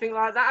done anything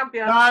like that, have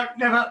you? No,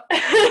 never.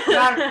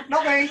 No,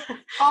 not me.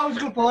 I was a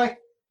good boy.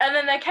 And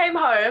then they came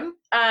home,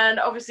 and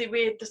obviously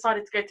we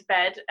decided to go to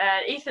bed,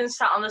 and Ethan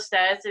sat on the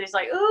stairs, and he's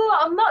like, oh,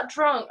 I'm not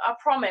drunk, I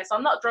promise,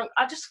 I'm not drunk,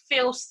 I just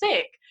feel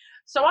sick.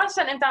 So I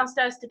sent him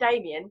downstairs to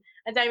Damien,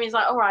 and Damien's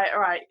like, all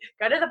right,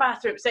 go to the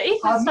bathroom. So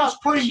Ethan starts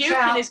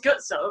puking his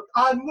guts up.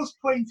 I must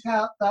point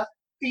out that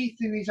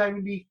Ethan is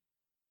only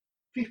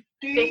 15.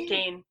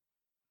 15.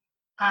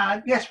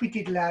 And yes, we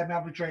did allow him to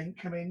have a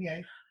drink. I mean,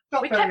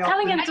 not We very kept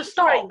telling often. him to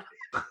stop.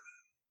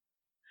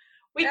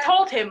 We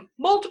told him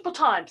multiple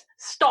times,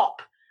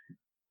 stop.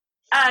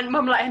 And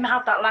Mum let him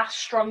have that last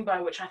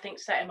Strongbow, which I think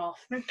set him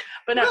off.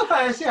 But no. Well,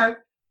 first,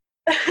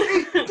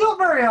 not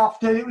very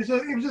often. It was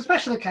a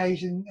special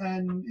occasion,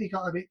 and he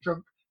got a bit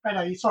drunk. I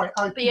know. Sorry.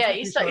 But yeah,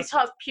 he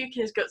starts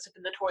puking his guts up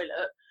in the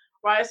toilet.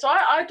 Right, so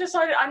I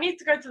decided I need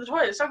to go to the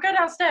toilet. So I go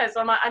downstairs.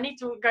 I'm like, I need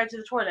to go to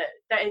the toilet.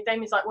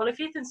 Damien's like, well, if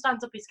Ethan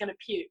stands up, he's going to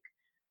puke.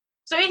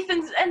 So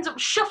Ethan ends up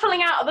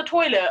shuffling out of the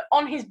toilet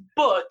on his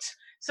butt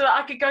so that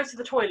I could go to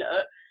the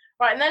toilet.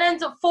 Right, and then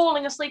ends up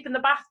falling asleep in the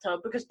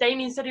bathtub because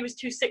Damien said he was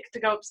too sick to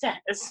go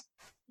upstairs.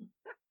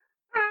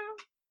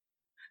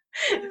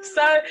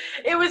 So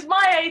it was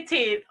my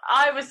 18th.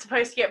 I was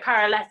supposed to get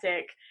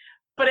paralytic.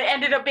 but it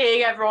ended up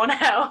being everyone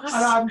else.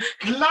 And I'm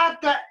glad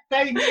that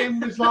Damien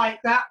was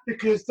like that,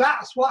 because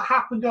that's what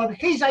happened on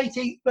his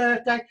 18th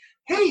birthday.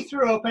 He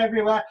threw up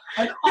everywhere,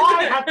 and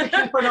I had to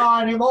keep an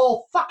eye on him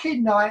all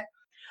fucking night.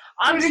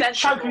 I'm He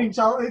sensible.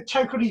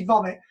 choke on his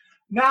vomit.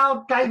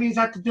 Now Damien's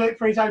had to do it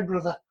for his own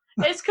brother.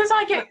 It's because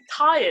I get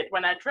tired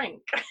when I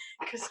drink,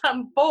 because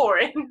I'm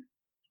boring.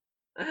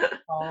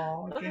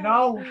 Oh, you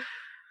know.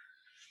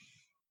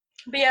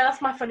 But yeah,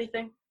 that's my funny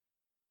thing.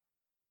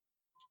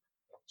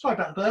 Sorry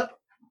about the burp.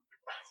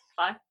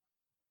 Fine.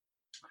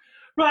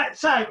 Right,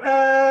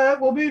 so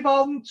we'll move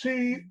on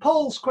to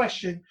Paul's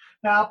question.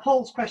 Now,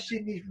 Paul's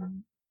question is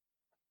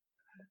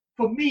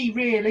for me,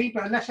 really,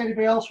 but unless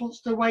anybody else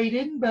wants to wade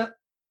in. But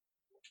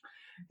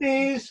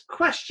his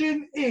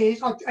question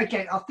is,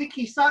 again, I think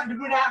he's starting to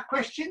run out of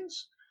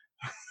questions.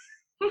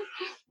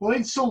 We'll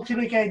insult him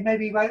again.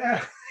 Maybe he won't.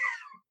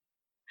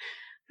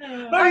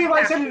 Maybe he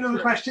won't send another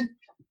question.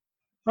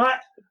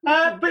 Right,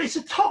 but it's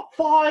a top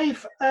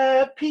 5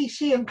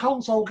 PC and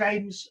console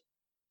games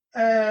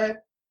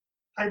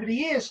over the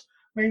years.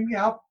 I mean,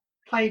 I've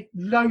played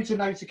loads and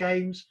loads of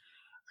games.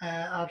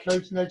 I've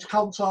loads and loads of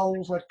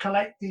consoles. I've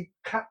collected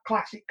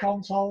classic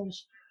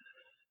consoles.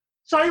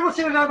 So he wants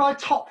to know my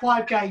top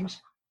 5 games.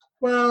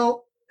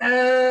 Well,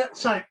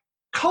 so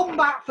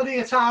Combat for the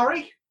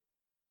Atari.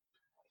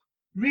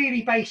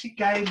 Really basic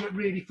game, but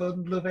really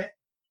fun. Love it.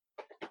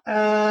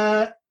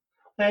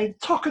 Then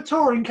Toca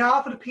Touring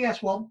Car for the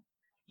PS1.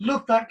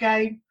 Loved that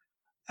game.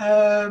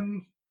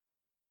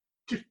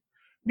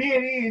 Me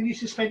and Ian used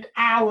to spend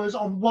hours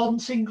on one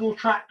single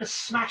track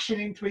just smashing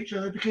into each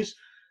other because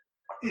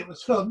it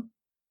was fun.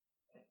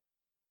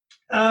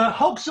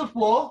 Hogs of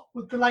War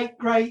with the late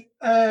great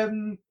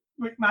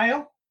Rick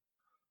Mayall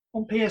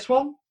on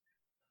PS1.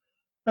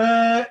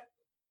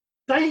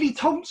 Daley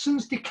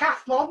Thompson's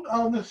Decathlon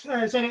on the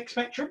ZX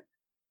Spectrum.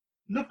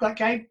 Loved that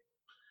game.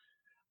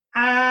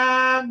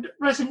 And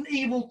Resident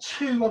Evil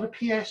 2 on the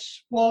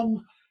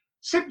PS1,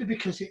 simply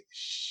because it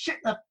shit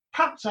the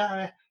pants out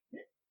of it.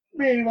 It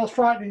really was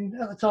frightening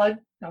at the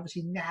time.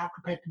 Obviously now,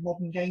 compared to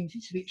modern games,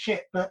 it's a bit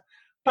shit, but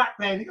back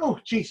then, oh,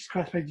 Jesus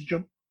Christ, made you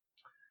jump.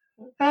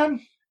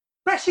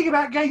 Best thing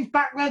about games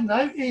back then,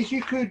 though, is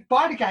you could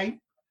buy the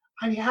game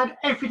and you had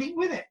everything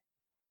with it.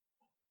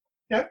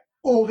 You know,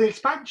 all the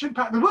expansion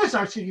pack. There was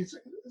no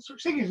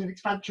such thing as an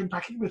expansion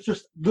pack. It was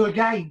just the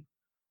game.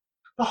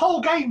 The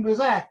whole game was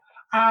there.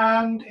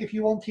 And if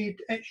you wanted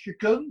extra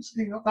guns,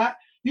 things like that,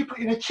 you put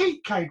in a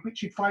cheat code,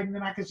 which you'd find in the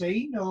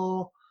magazine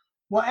or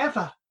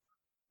whatever.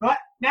 Right?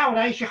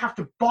 Nowadays, you have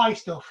to buy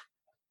stuff.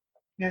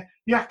 Yeah,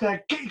 you have to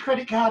get your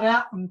credit card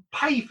out and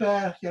pay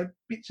for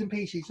bits and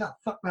pieces. Oh,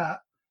 fuck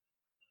that.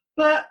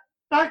 But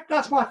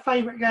that's my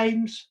favourite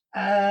games,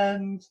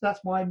 and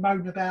that's my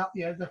moan about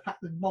the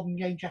fact that modern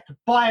games you have to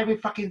buy every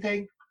fucking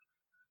thing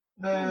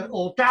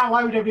or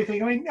download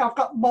everything. I mean, I've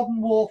got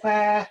Modern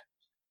Warfare,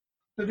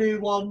 the new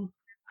one,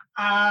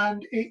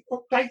 and it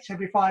updates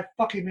every 5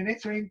 fucking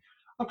minutes. I mean,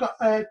 I've got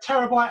a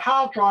terabyte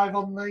hard drive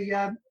on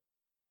the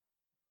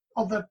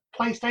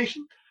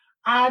PlayStation,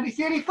 and it's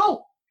nearly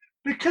full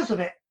because of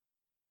it.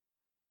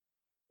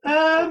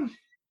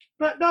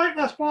 But no,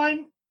 that's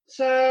fine.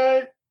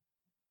 So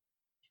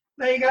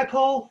there you go,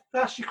 Paul.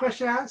 That's your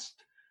question answered.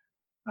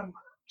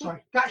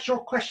 Sorry, that's your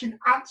question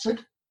answered.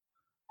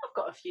 I've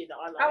got a few that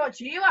I like. How much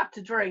do you have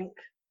to drink?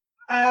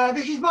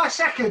 This is my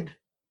second.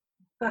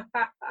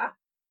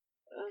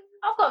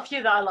 I've got a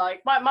few that I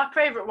like. My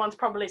favourite one's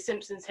probably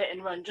Simpsons Hit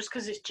and Run, just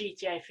because it's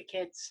GTA for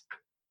kids.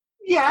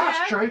 Yeah,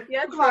 that's true.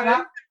 Yeah, true. Like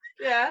that.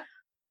 Yeah.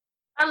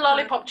 And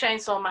Lollipop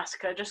Chainsaw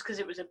Massacre, just because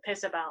it was a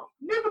piss about.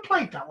 Never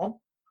played that one.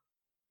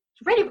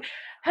 Really,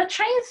 her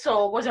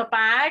chainsaw was a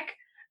bag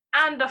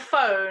and a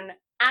phone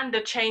and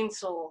a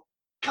chainsaw.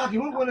 God, you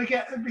wouldn't want to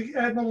get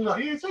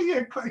so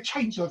you put a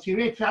chainsaw to your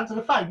ear to answer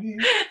the phone.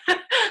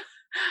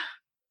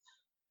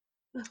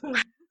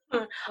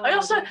 I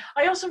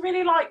also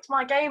really liked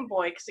my Game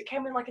Boy because it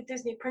came with like a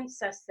Disney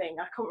princess thing.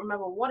 I can't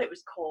remember what it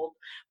was called,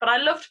 but I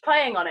loved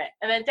playing on it.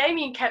 And then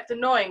Damien kept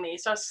annoying me,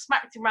 so I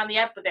smacked him around the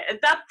head with it,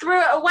 and Dad threw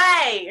it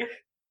away.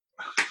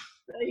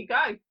 There you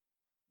go.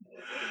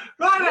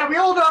 Right now, we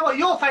all know what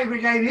your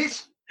favourite game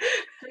is.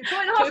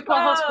 Two Point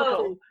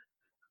Hospital.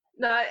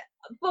 No,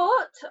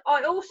 but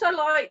I also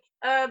like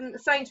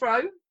Saints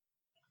Row.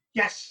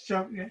 Yes,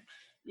 so yeah.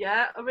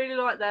 Yeah, I really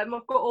like them.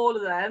 I've got all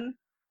of them.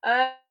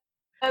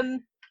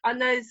 And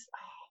there's,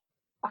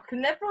 I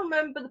can never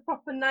remember the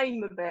proper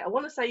name of it. I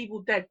want to say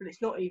Evil Dead, but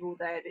it's not Evil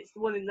Dead. It's the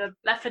one in the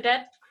Left 4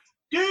 Dead.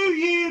 Do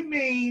you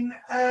mean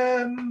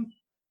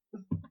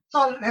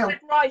Silent Hill? Dead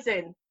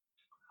Rising.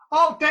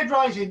 Oh, Dead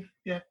Rising.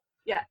 Yeah.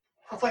 Yeah.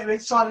 I thought you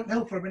meant Silent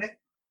Hill for a minute.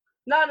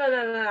 No.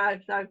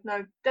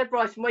 Dead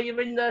Rising, where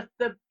you're in the.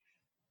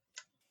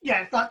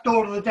 Yeah, it's that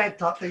Dawn of the Dead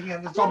type thing.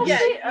 And the zombies.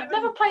 I've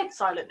never played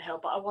Silent Hill,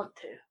 but I want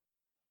to.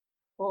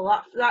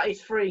 Well, that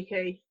is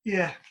freaky.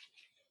 Yeah.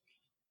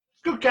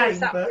 Good game, It's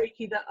that but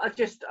freaky that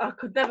I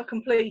could never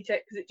complete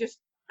it because it just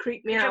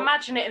creeped me Could you out.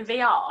 imagine it in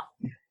VR?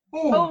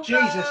 oh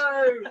Jesus!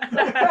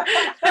 No.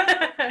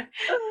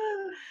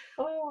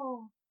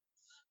 Oh,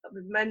 that'd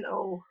be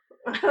mental.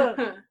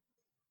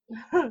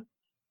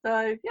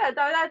 So yeah,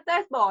 no,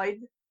 that's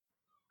mine.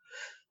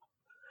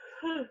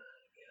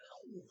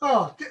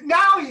 Oh,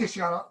 now you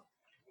shut up.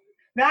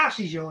 Now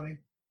she's yawning.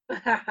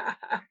 I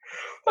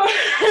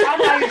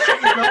know you said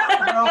you got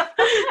that off.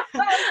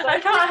 I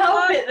can't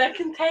help it. They're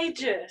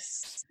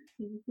contagious.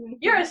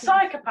 You're a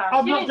psychopath.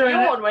 I'm You not didn't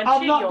doing yawn it. when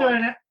I'm she not yawned.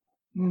 doing it.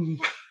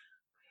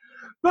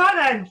 Right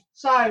then,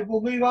 so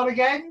we'll move on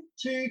again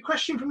to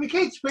question from the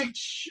kids,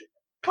 which,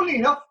 funny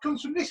enough,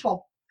 comes from this one.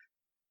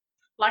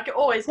 Like it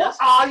always What does.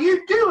 are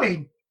you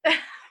doing?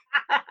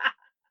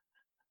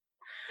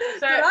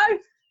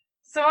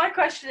 So my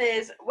question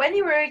is, when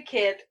you were a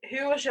kid,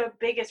 who was your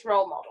biggest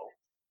role model?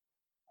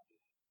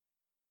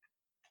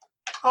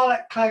 I'll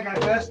let Claire go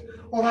first,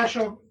 although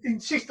she'll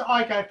insist that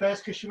I go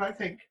first because she won't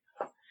think.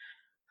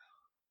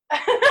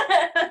 I'm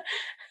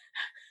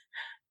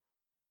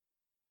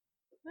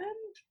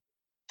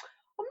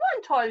not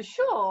entirely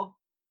sure.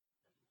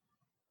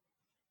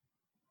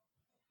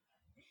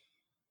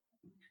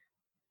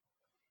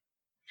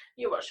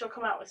 You watch, she'll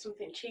come out with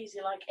something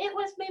cheesy like, it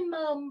was me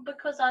mum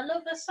because I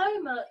love her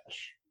so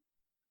much.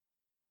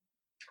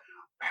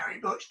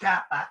 Very much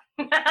doubt that.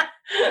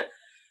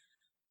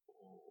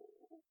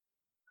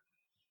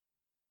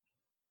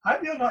 I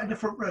hope you're not in the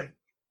front room.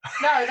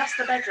 No, that's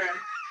the bedroom.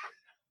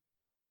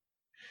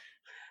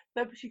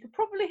 No, but she could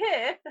probably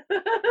hear.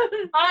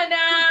 Hi,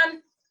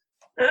 Nan.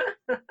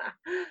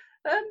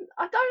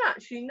 I don't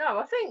actually know.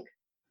 I think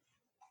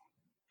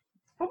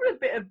probably a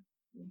bit of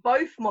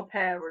both my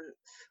parents.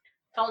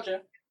 Told you.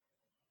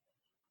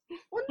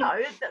 Well,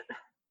 no.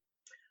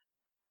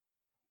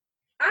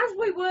 As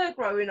we were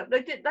growing up,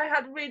 they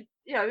had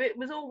it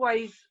was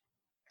always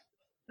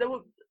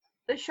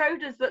they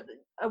showed us that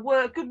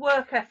good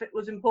work ethic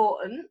was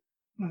important.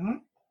 Mm-hmm.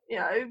 You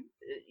know,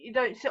 you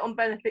don't sit on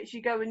benefits,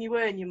 you go and you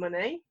earn your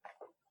money.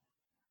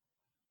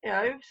 You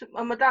know,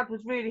 and my dad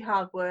was really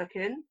hard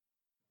working.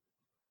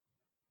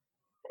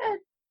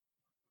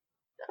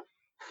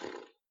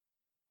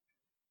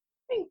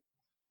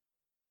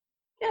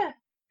 Yeah.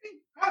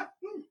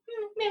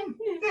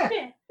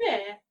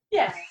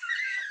 Yeah.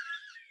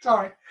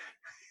 Sorry.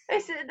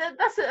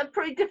 That's a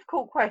pretty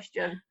difficult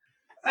question.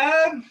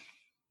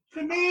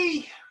 For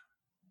me,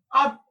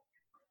 I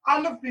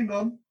loved my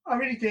mum. I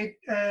really did,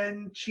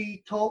 and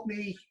she taught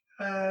me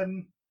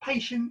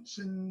patience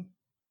and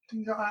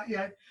things like that.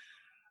 Yeah,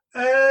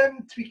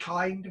 to be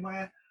kind.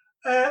 My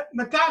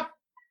dad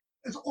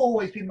has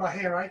always been my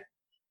hero.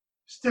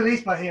 Still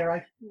is my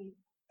hero.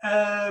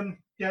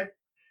 Yeah,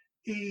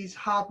 he's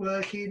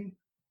hardworking,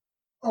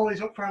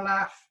 always up for a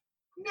laugh,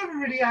 never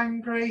really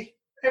angry.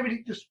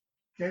 Everything just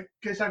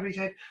goes over his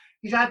head.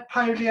 He's had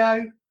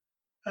polio,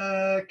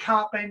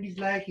 can't bend his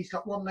leg. He's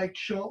got one leg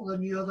shorter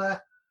than the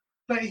other,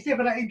 but he's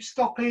never let him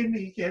stop him.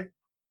 He's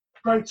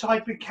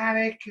roadside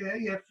mechanic.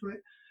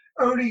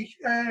 Only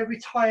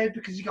retired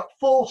because he got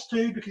forced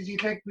to because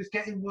his leg was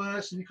getting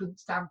worse and he couldn't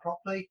stand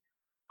properly,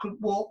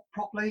 couldn't walk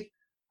properly.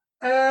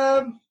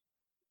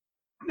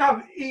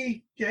 No,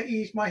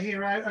 he's my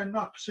hero, and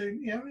I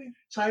presume,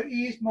 so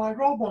he is my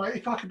role model.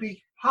 If I could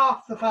be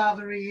half the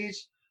father he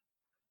is,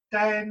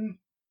 then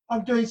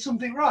I'm doing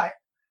something right.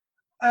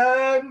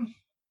 Other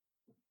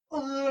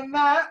than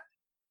that,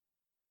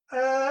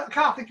 I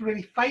can't think of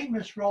any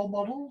famous role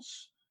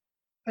models.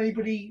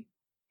 Anybody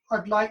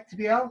I'd like to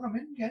be able,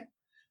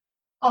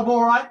 I'm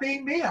all right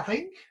being me, I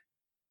think.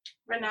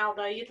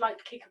 Ronaldo, you'd like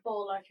to kick a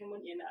ball like him,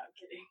 wouldn't you? No, I'm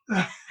kidding.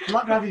 I'd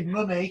like to have his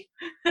money.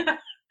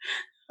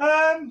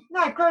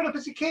 No, growing up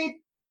as a kid,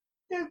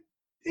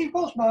 he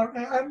was my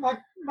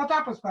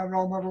dad was my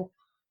role model.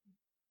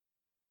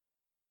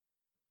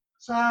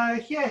 So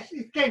yeah,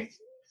 again,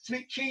 it's a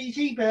bit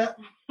cheesy, but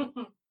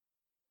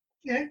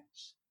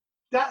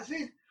that's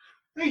it.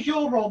 Who's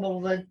your role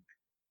model then?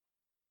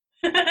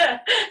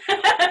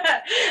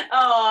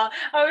 Oh,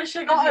 I wish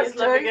I could be as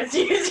loving as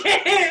you do.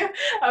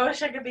 I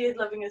wish I could be as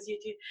loving as you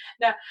do.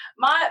 No,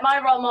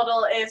 my role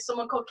model is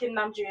someone called Kim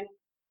Namjoon,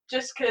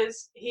 just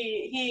because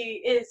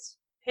he is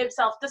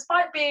himself.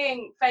 Despite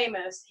being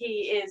famous,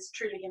 he is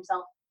truly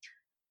himself.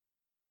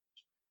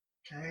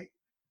 Okay.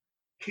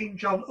 Kim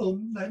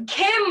Jong-un then.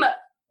 Kim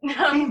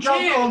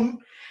Jong-un.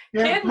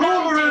 Yeah, Kim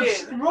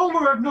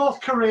ruler of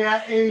North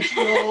Korea is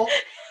your...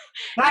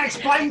 That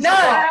explains a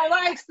lot.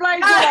 That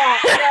explains a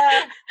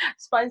lot.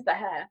 Explains the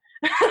hair.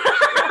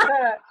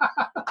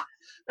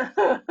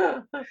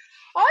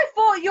 I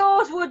thought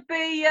yours would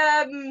be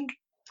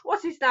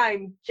what's his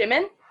name?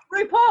 Jimin?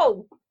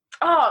 RuPaul.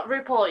 Oh,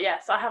 RuPaul,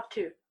 yes, I have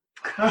two.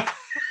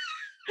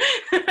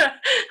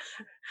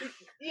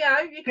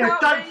 You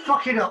can't. Don't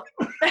fuck it up.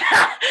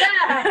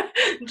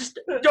 Just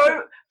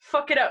don't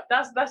fuck it up.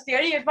 That's the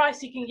only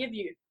advice he can give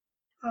you.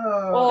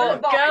 Oh. Or,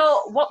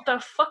 girl, what the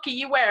fuck are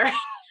you wearing?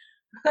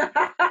 I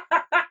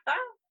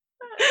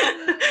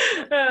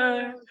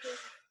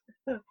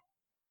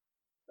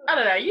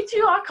don't know. You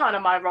two are kind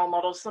of my role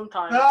models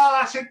sometimes. Oh,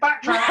 that's it.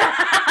 Backtrack.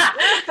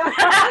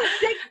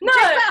 No,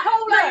 that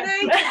whole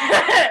lady.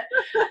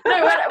 No.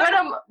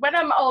 When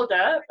I'm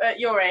older, at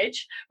your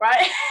age,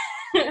 right?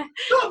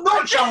 Not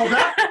much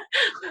older.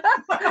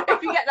 If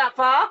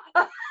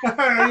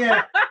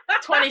yeah.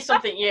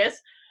 20-something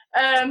years.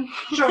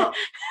 Shut up.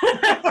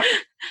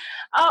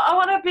 I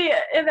want to be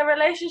in a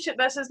relationship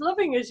that's as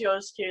loving as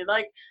yours, Stu.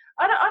 Like,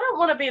 I don't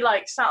want to be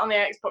like sat on the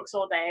Xbox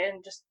all day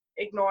and just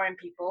ignoring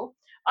people.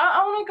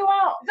 I want to go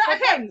out. Is that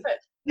for him?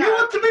 breakfast. You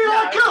want to be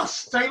like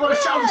us? So you want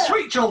to sit on the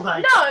Switch all day?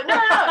 No.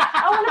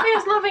 I want to be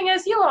as loving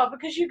as you are,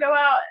 because you go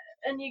out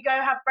and you go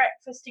have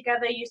breakfast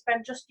together. You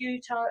spend just you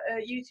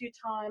two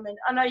time, and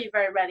I know you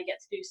very rarely get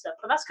to do stuff,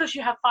 but that's because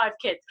you have 5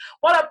 kids.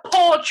 What a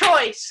poor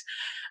choice!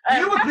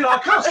 You would be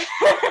like us.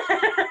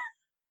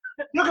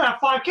 You're gonna have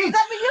 5 kids.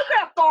 That means you're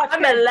gonna have 5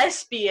 I'm kids. a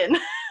lesbian.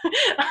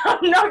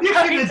 I'm not You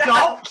going can to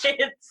adopt. have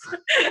kids.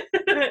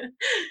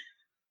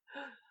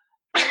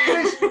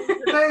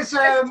 There's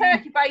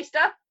Turkey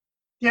baster.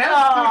 yeah.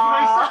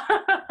 Aww.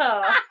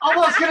 I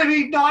was going to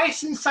be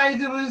nice and say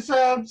there was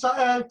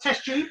a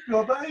test tube,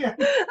 but yeah.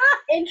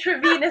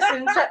 Intravenous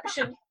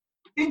inception.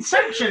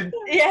 Inception.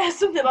 Yeah,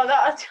 something like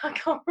that. I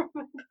can't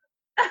remember.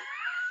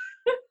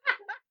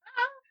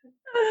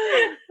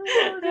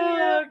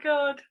 Oh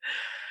god.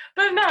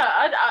 But no,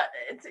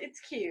 it's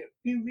cute.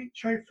 In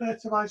vitro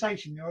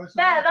fertilization, or something.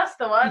 Yeah, that's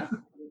the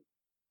one.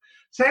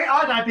 See,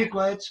 I know big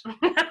words. But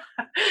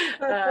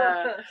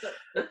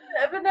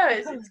no,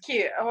 it's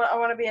cute. I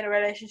want to be in a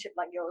relationship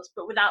like yours,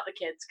 but without the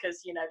kids,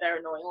 because they're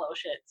annoying little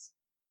shits.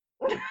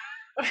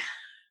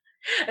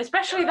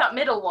 Especially that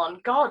middle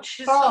one. God,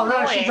 she's so no,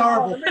 annoying. she's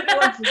horrible.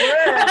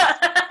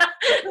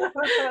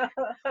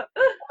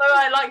 Although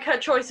I like her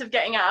choice of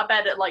getting out of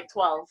bed at like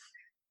 12.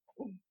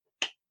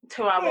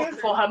 2 hours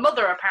before her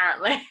mother,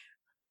 apparently.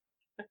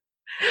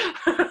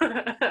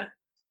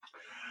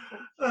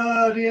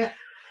 Oh dear.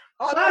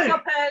 I got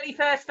up early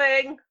first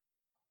thing.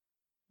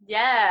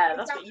 Yeah,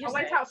 that's what you I say.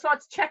 went outside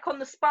to check on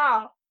the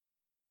spa.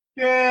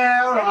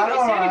 Yeah, all right, It's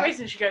all the only right.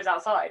 reason she goes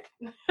outside.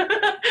 Only in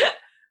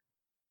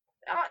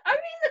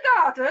the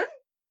garden.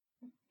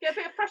 Get a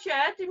bit of fresh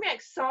air, do me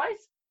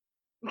exercise.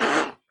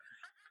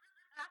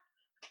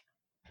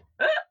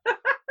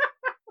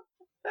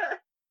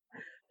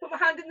 Put my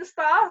hand in the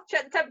spa,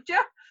 check the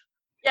temperature.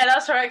 Yeah,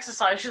 that's her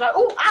exercise. She's like,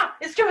 oh,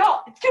 it's too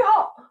hot. It's too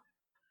hot.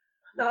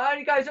 No, it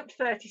only goes up to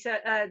 30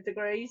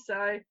 degrees,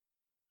 so.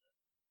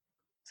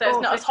 So it's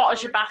not as hot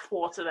as your bath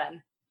water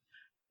then.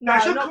 No,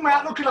 she'll come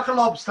out looking like a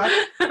lobster.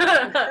 Do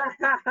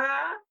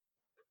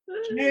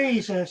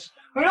Jesus.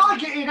 I mean, I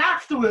get in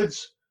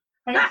afterwards,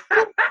 and it's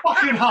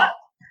fucking hot.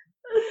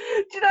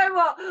 you know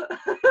what?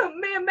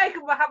 Me and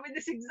Megan were having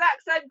this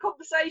exact same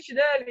conversation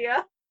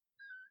earlier.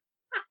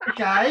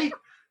 Okay.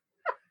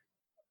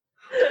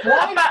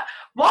 Why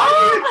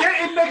are you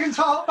getting Megan's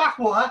hot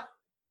bathwater?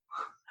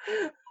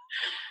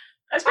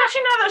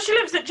 Especially now that she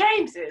lives at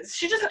James's.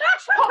 She just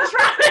pops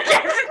round and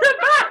gets in the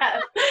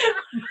bath.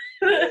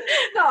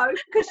 No,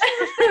 because she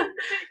was sitting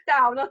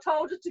down. I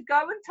told her to go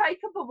and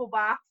take a bubble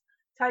bath,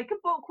 take a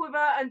book with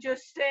her, and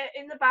just sit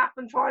in the bath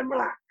and try and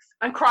relax.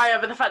 And cry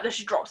over the fact that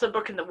she drops her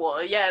book in the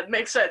water. Yeah, it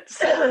makes sense.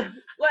 Well,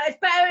 it's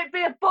better it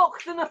be a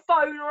book than a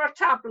phone or a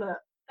tablet.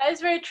 That is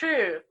very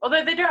true.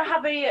 Although they don't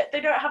have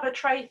a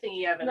tray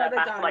thingy over their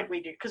bath like we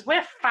do, because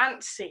we're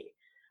fancy.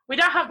 We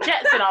don't have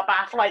jets in our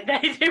bath like they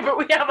do, but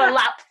we have a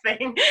lap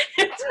thing.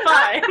 It's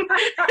fine.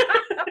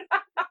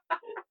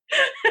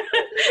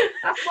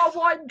 That's my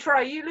wine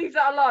tray. You leave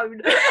that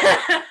alone.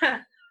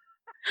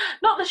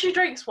 Not that she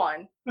drinks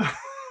wine.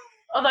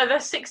 Although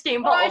there's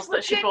 16 bottles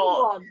that she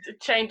bought. It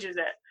changes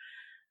it.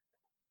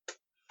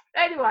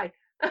 Anyway.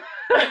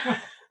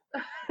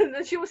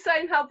 And she was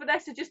saying how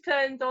Vanessa just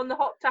turns on the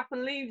hot tap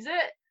and leaves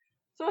it.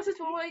 So I said,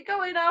 well, you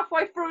go in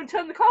halfway through and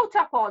turn the cold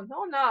tap on.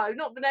 Oh, no,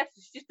 not Vanessa.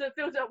 She just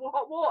fills it up with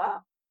hot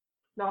water.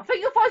 No, I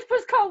think you'll find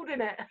it's cold in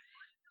it.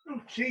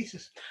 Oh,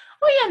 Jesus.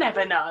 Well, you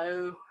never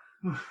know.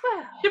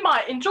 You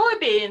might enjoy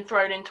being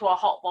thrown into a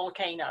hot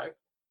volcano.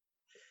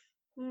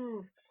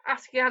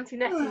 Ask your Auntie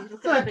Nettie.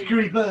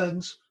 3rd-degree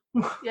burns.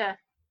 Yeah.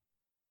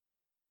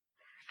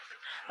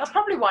 That's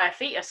probably why her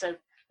feet are so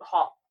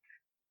hot.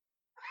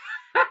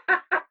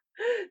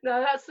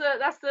 No, that's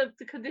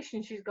the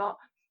condition she's got.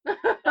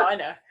 No, I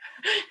know.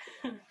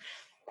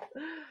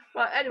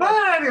 Right, anyway.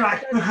 Well, anyway.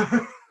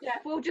 Yeah,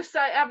 we'll just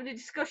having a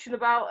discussion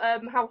about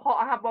how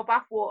hot I have my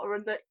bath water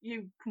and that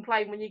you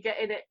complain when you get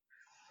in it.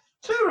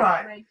 Too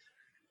right.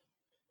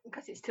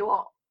 Because it's too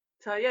hot.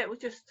 So yeah, it was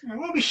just.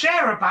 When we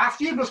share a bath,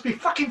 you must be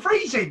fucking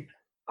freezing.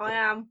 I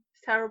am.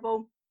 It's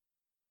terrible.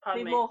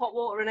 Pardon Need me. more hot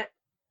water in it.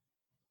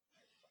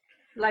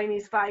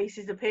 Laney's face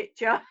is a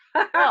picture.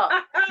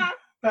 What?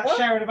 About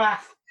sharing a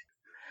bath.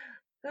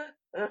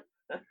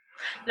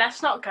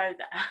 Let's not go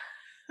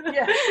there.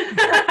 Yeah.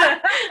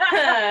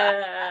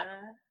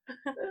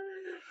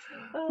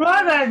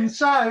 Right then,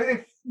 so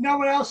if no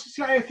one else has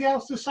got anything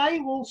else to say,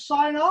 we'll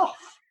sign off.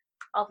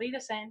 I'll be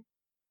the same.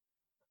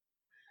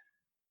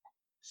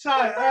 So,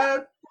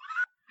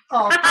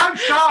 don't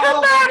start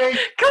already.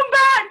 Come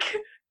back!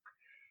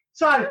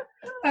 So,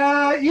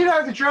 you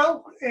know the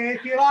drill.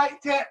 If you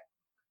liked it,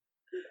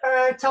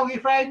 tell your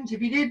friends.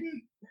 If you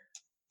didn't,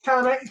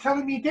 tell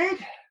them you did.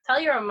 Tell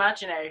your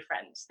imaginary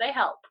friends. They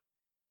help.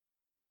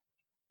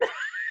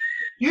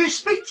 You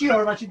speak to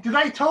your imaginary. Do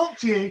they talk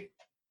to you?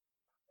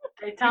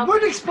 It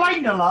would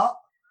explain a lot.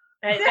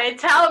 They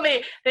tell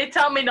me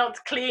not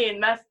to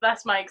clean.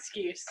 That's my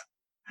excuse.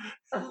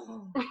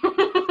 Oh.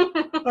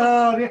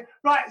 Oh, dear.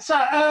 Right, so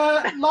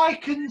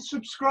like and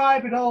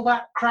subscribe and all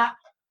that crap.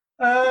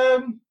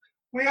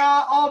 We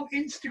are on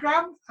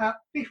Instagram at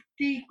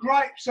 50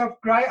 Gripes of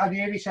Grey. I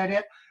nearly said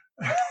it.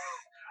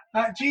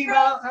 At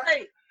Gmail.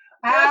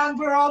 And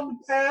we're on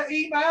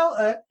email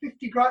at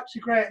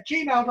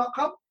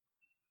 50gripesofgrey@gmail.com.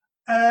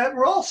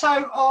 We're also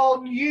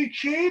on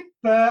YouTube.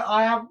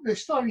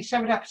 There's still only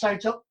 7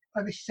 episodes up,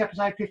 and this is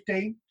episode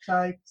 15.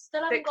 So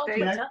Still haven't got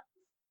 16. Twitter.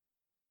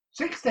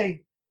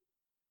 16.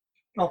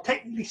 Well,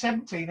 technically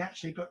 17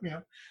 actually, but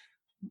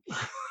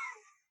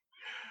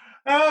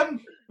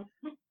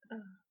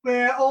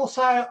we're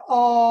also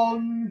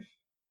on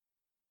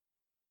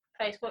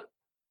Facebook.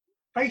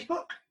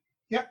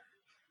 Yep.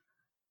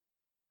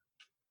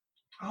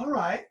 All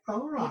right.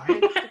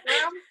 Instagram.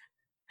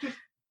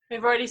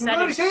 We've already said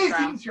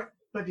Instagram.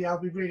 But yeah,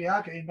 we really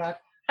are getting bad.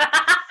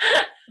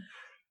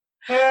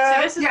 So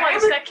this is my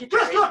secretary.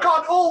 Just look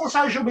on all the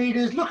social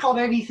medias, look on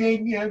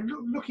anything,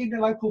 look in the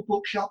local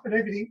bookshop and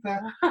everything for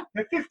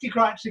 50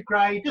 Gripes of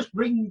Grey. Just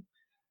ring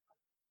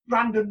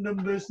random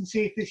numbers and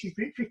see if this is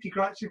 50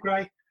 Gripes of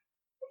Grey.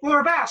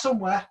 We're about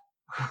somewhere.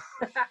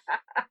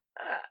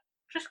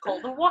 Just call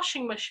the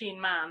washing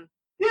machine man.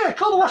 Yeah,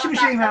 call the washing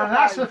machine man.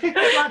 That's the 50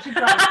 Gripes of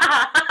Grey.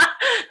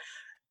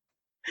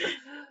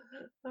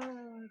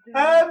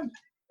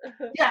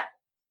 Yeah.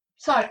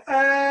 So,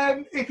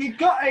 if you've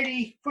got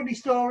any funny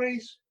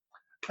stories,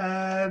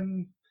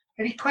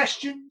 any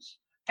questions,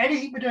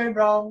 anything we're doing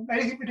wrong,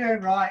 anything we're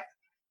doing right,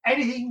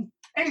 anything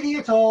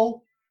at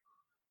all,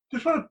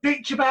 just want to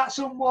bitch about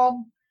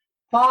someone,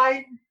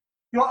 fine.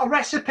 You want a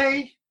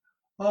recipe,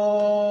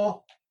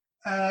 or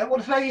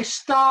want to know your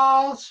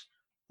stars,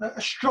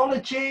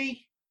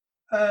 astrology,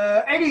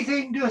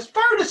 anything, just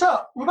phone us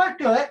up. We won't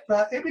do it,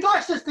 but it'd be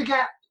nice just to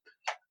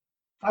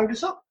phone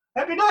us up.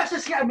 It'd be nice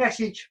just to get a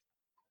message.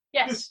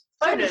 Yes.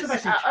 Phone us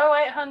at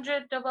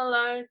 0800 00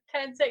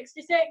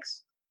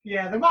 1066.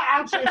 Yeah, they might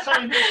answer it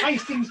saying it's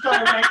Hastings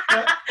Direct,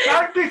 but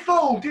don't be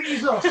fooled, it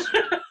is us.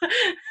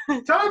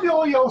 Tell me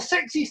all your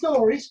sexy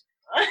stories.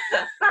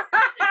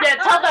 Yeah,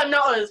 tell them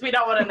not us, we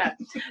don't want to know.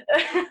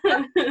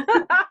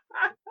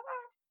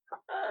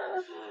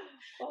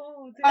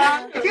 Oh,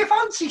 dear. If you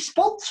fancy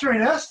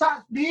sponsoring us,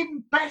 that'd be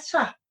even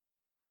better.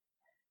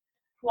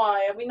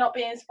 Why? Are we not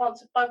being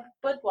sponsored by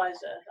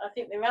Budweiser? I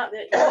think they're out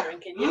there you're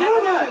drinking. You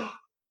never know.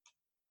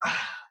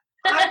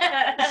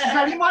 This is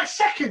only my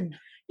second.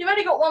 You've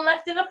only got one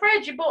left in the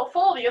fridge. You bought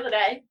 4 the other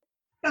day.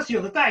 That's the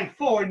other day.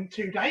 4 in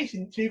 2 days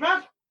isn't too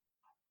bad.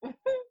 Oh,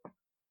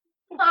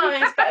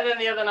 it's better than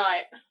the other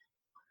night.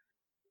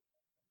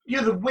 The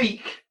other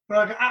week, where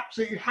I got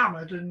absolutely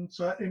hammered and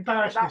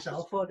embarrassed That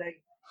myself. was funny.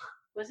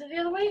 Was it the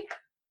other week?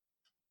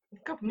 A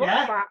couple months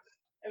Yeah. back.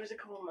 It was a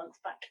couple of months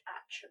back,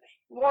 actually.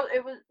 Well,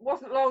 it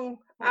wasn't long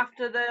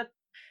after the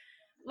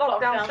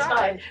lockdown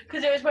started.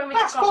 Because it was when we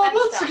That's took 4 our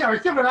months fence ago.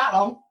 It's never that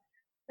long.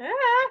 Yeah,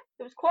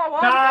 it was quite a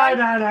while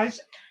ago. No.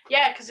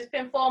 Yeah, because it's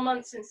been 4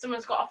 months since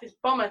someone's got off his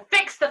bum and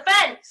fixed the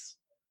fence.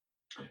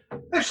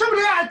 If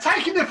somebody had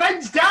taken the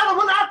fence down, I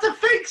wouldn't have to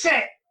fix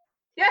it.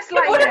 Yes,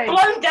 It would have lady.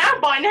 blown down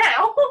by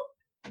now.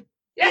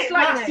 Yes, It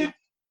lady. lasted.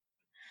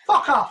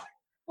 Fuck off.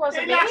 Was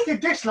It it me?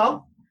 lasted this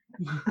long.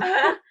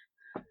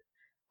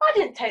 I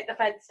didn't take the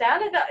fence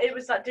down. It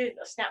was that dude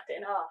that snapped it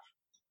in half.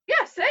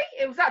 Yeah, see,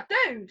 it was that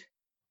dude.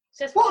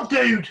 Just What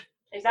dude?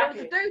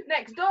 exactly. There was a dude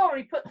next door.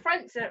 He put the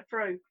fence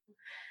through.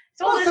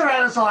 So all What's this- the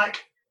hell's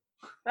like?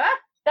 Huh?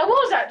 There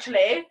was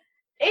actually.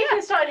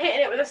 Ethan started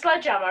hitting it with a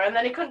sledgehammer and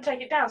then he couldn't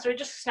take it down, so he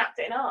just snapped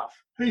it in half.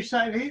 Who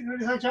said he? Who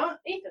said Joe?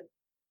 Ethan.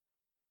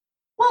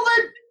 Well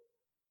then,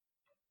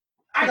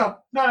 hang on.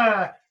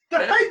 No. The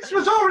fence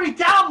was already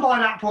down by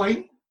that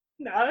point,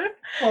 No.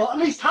 or at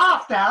least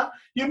half down.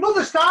 Your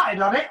mother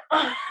started on it.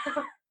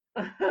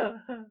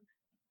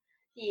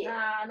 Yeah.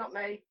 Nah, not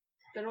me.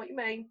 Don't know what you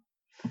mean.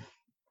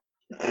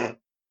 But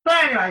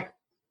anyway,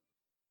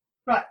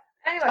 right.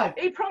 Anyway,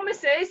 he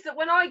promises that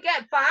when I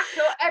get back,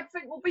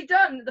 everything will be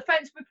done. The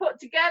fence will be put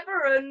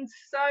together, and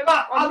so.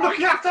 But I'm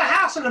looking after the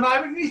house at the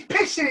moment, and he's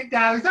pissing it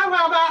down. There's no way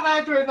I'm out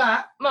there doing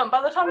that. Mum,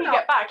 by the time Why you not?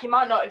 get back, you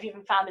might not have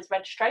even found his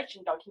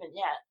registration document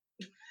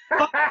yet.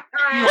 Fuck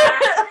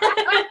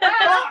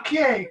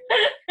you.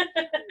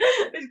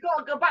 He's got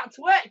to go back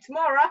to work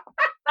tomorrow.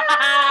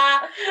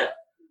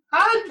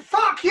 And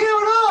fuck you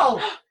and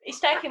all. He's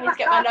taking me to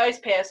get my nose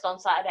pierced on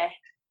Saturday.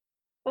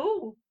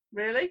 Oh,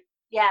 really?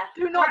 Yeah.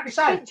 Do not Rightly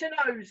so. pinch your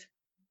nose.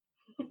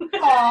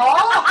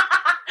 Aww.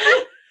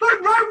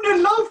 But Rona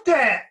loved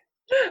it.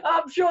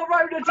 I'm sure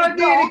Rhoda I did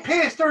nearly not.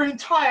 pierced her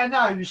entire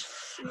nose.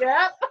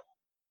 Yep.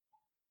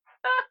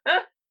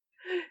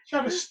 She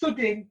had a stud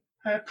in,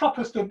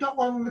 proper stud, not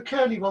one of the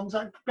curly ones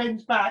that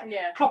bends back.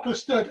 Yeah. Proper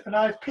stud, and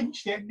I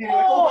pinched it and nearly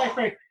went all the way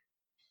through.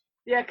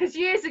 Yeah, because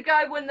years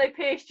ago when they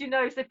pierced your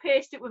nose, they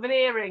pierced it with an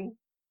earring.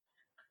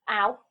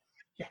 Ow.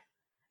 Yeah.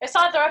 It's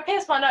either I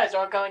pierce my nose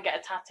or I go and get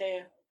a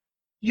tattoo.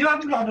 You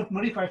haven't got enough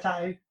money for a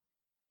tattoo.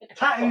 It depends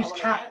what I Tattoos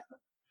wanna cat.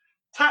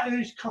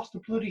 tattoos cost a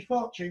bloody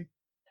fortune.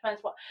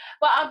 Depends what.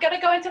 Well, I'm going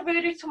to go into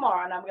Voodoo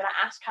tomorrow and I'm going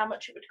to ask how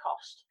much it would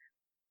cost.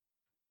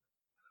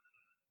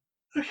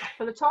 Okay.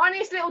 For the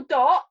tiniest little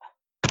dot,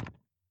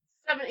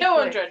 70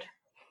 200. quid.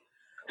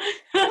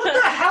 What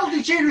the hell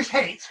did you just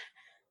hit?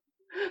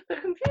 The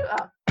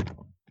computer.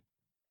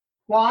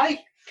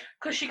 Why?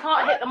 Because she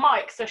can't hit the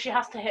mic, so she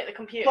has to hit the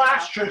computer. Well,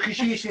 that's true, because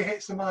she usually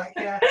hits the mic,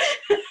 yeah.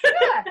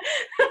 Yeah.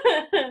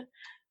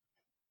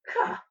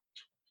 God.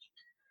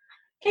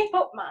 Keep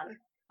up, man.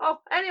 Oh,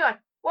 anyway,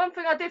 one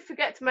thing I did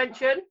forget to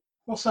mention.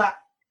 What's that?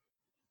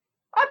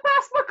 I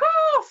passed my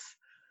course!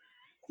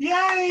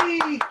 Yay!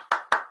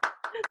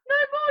 No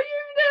more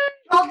uni!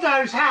 God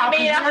knows how, I because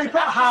mean, you only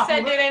put half after of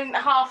it. sending in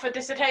half a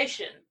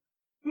dissertation.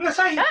 I'm going to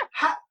say, Yeah.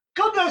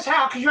 God knows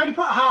how, because you only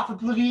put half a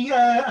bloody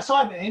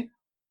assignment in.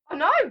 I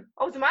know,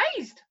 I was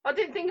amazed. I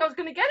didn't think I was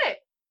going to get it.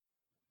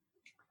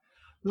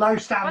 Low When I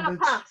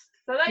standards. passed.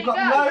 So there We've you go.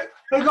 got,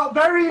 we've got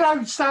very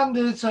low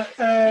standards at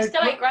You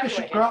still Bishop ain't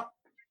graduated. Grot.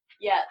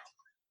 Yet.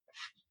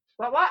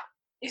 What?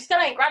 You still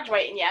ain't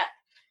graduating yet.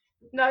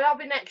 No, that'll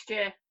be next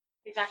year.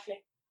 Exactly.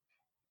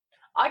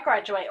 I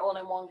graduate all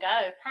in one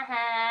go.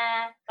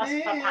 That's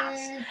if I pass.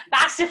 Yeah.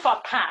 That's if I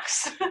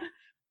pass.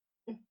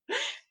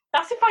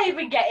 That's if I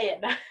even get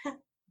in.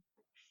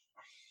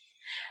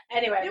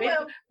 Anyway, You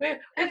will. we've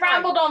Anyway.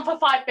 rambled on for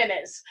 5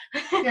 minutes.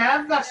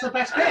 Yeah, that's the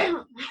best bit.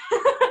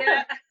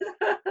 Yeah.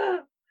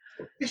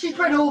 This is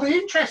when all the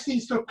interesting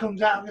stuff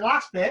comes out in the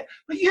last bit,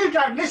 but you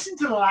don't listen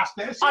to the last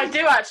bit. I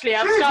do actually.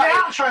 As I've soon as started,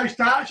 the outro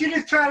starts, you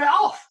just turn it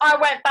off. I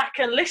went back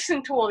and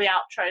listened to all the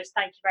outros.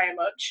 Thank you very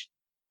much.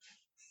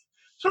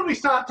 Somebody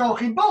start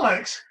talking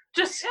bollocks.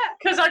 Just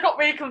because I got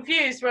really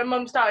confused when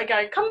Mum started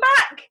going, come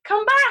back,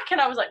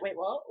 and I was like, wait,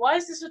 what? Why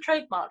is this a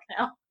trademark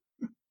now?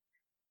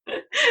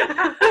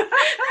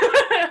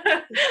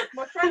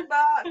 My friend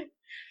back.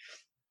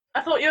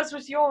 I thought yours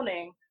was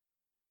yawning.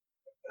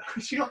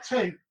 She got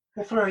 2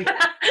 or 3.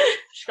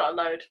 She's got a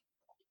load.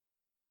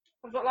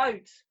 I've got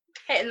loads.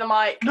 Hitting the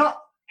mic.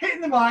 Not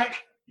hitting the mic,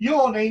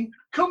 yawning,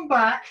 come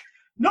back,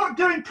 not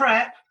doing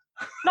prep,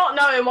 Not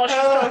knowing what she's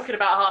talking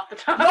about half the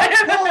time. not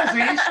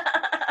pauses,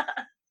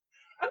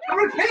 and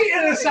repeating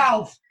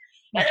herself.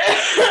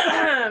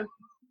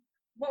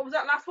 What was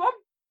that last one?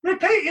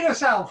 Repeating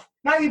herself.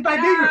 Now you made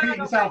me repeat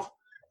herself.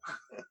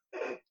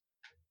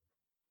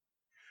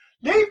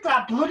 Leave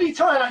that bloody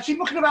toilet. She's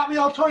looking about the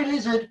old toy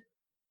lizard.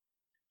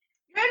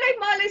 You leave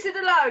my lizard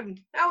alone.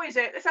 How is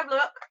it? Let's have a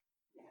look.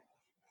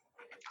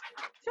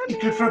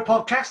 It's good for a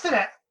podcast, isn't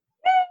it?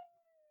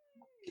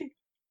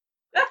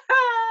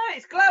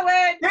 It's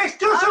glowing. This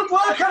doesn't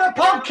work on a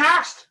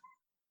podcast.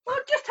 Well,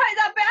 just take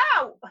that bit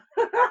out.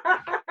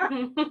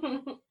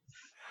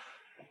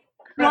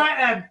 Right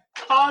then,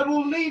 I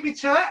will leave you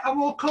to it and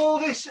we'll call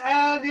this the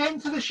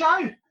end of the show.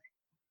 Okie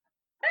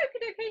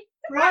dokie.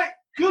 Right,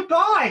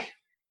 goodbye.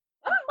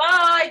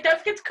 Bye. Don't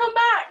forget to come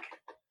back.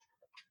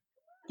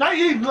 Don't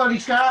you bloody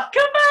start.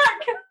 Come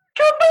back.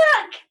 Come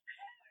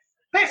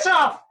Piss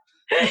off.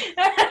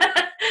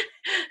 back.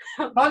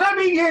 I don't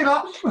mean you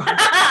lot.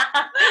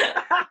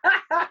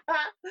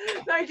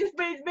 No, it just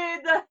means me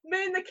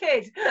and the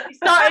kid. He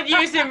started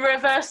using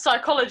reverse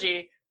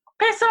psychology.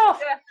 Piss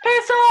off. Yeah.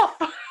 Piss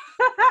off.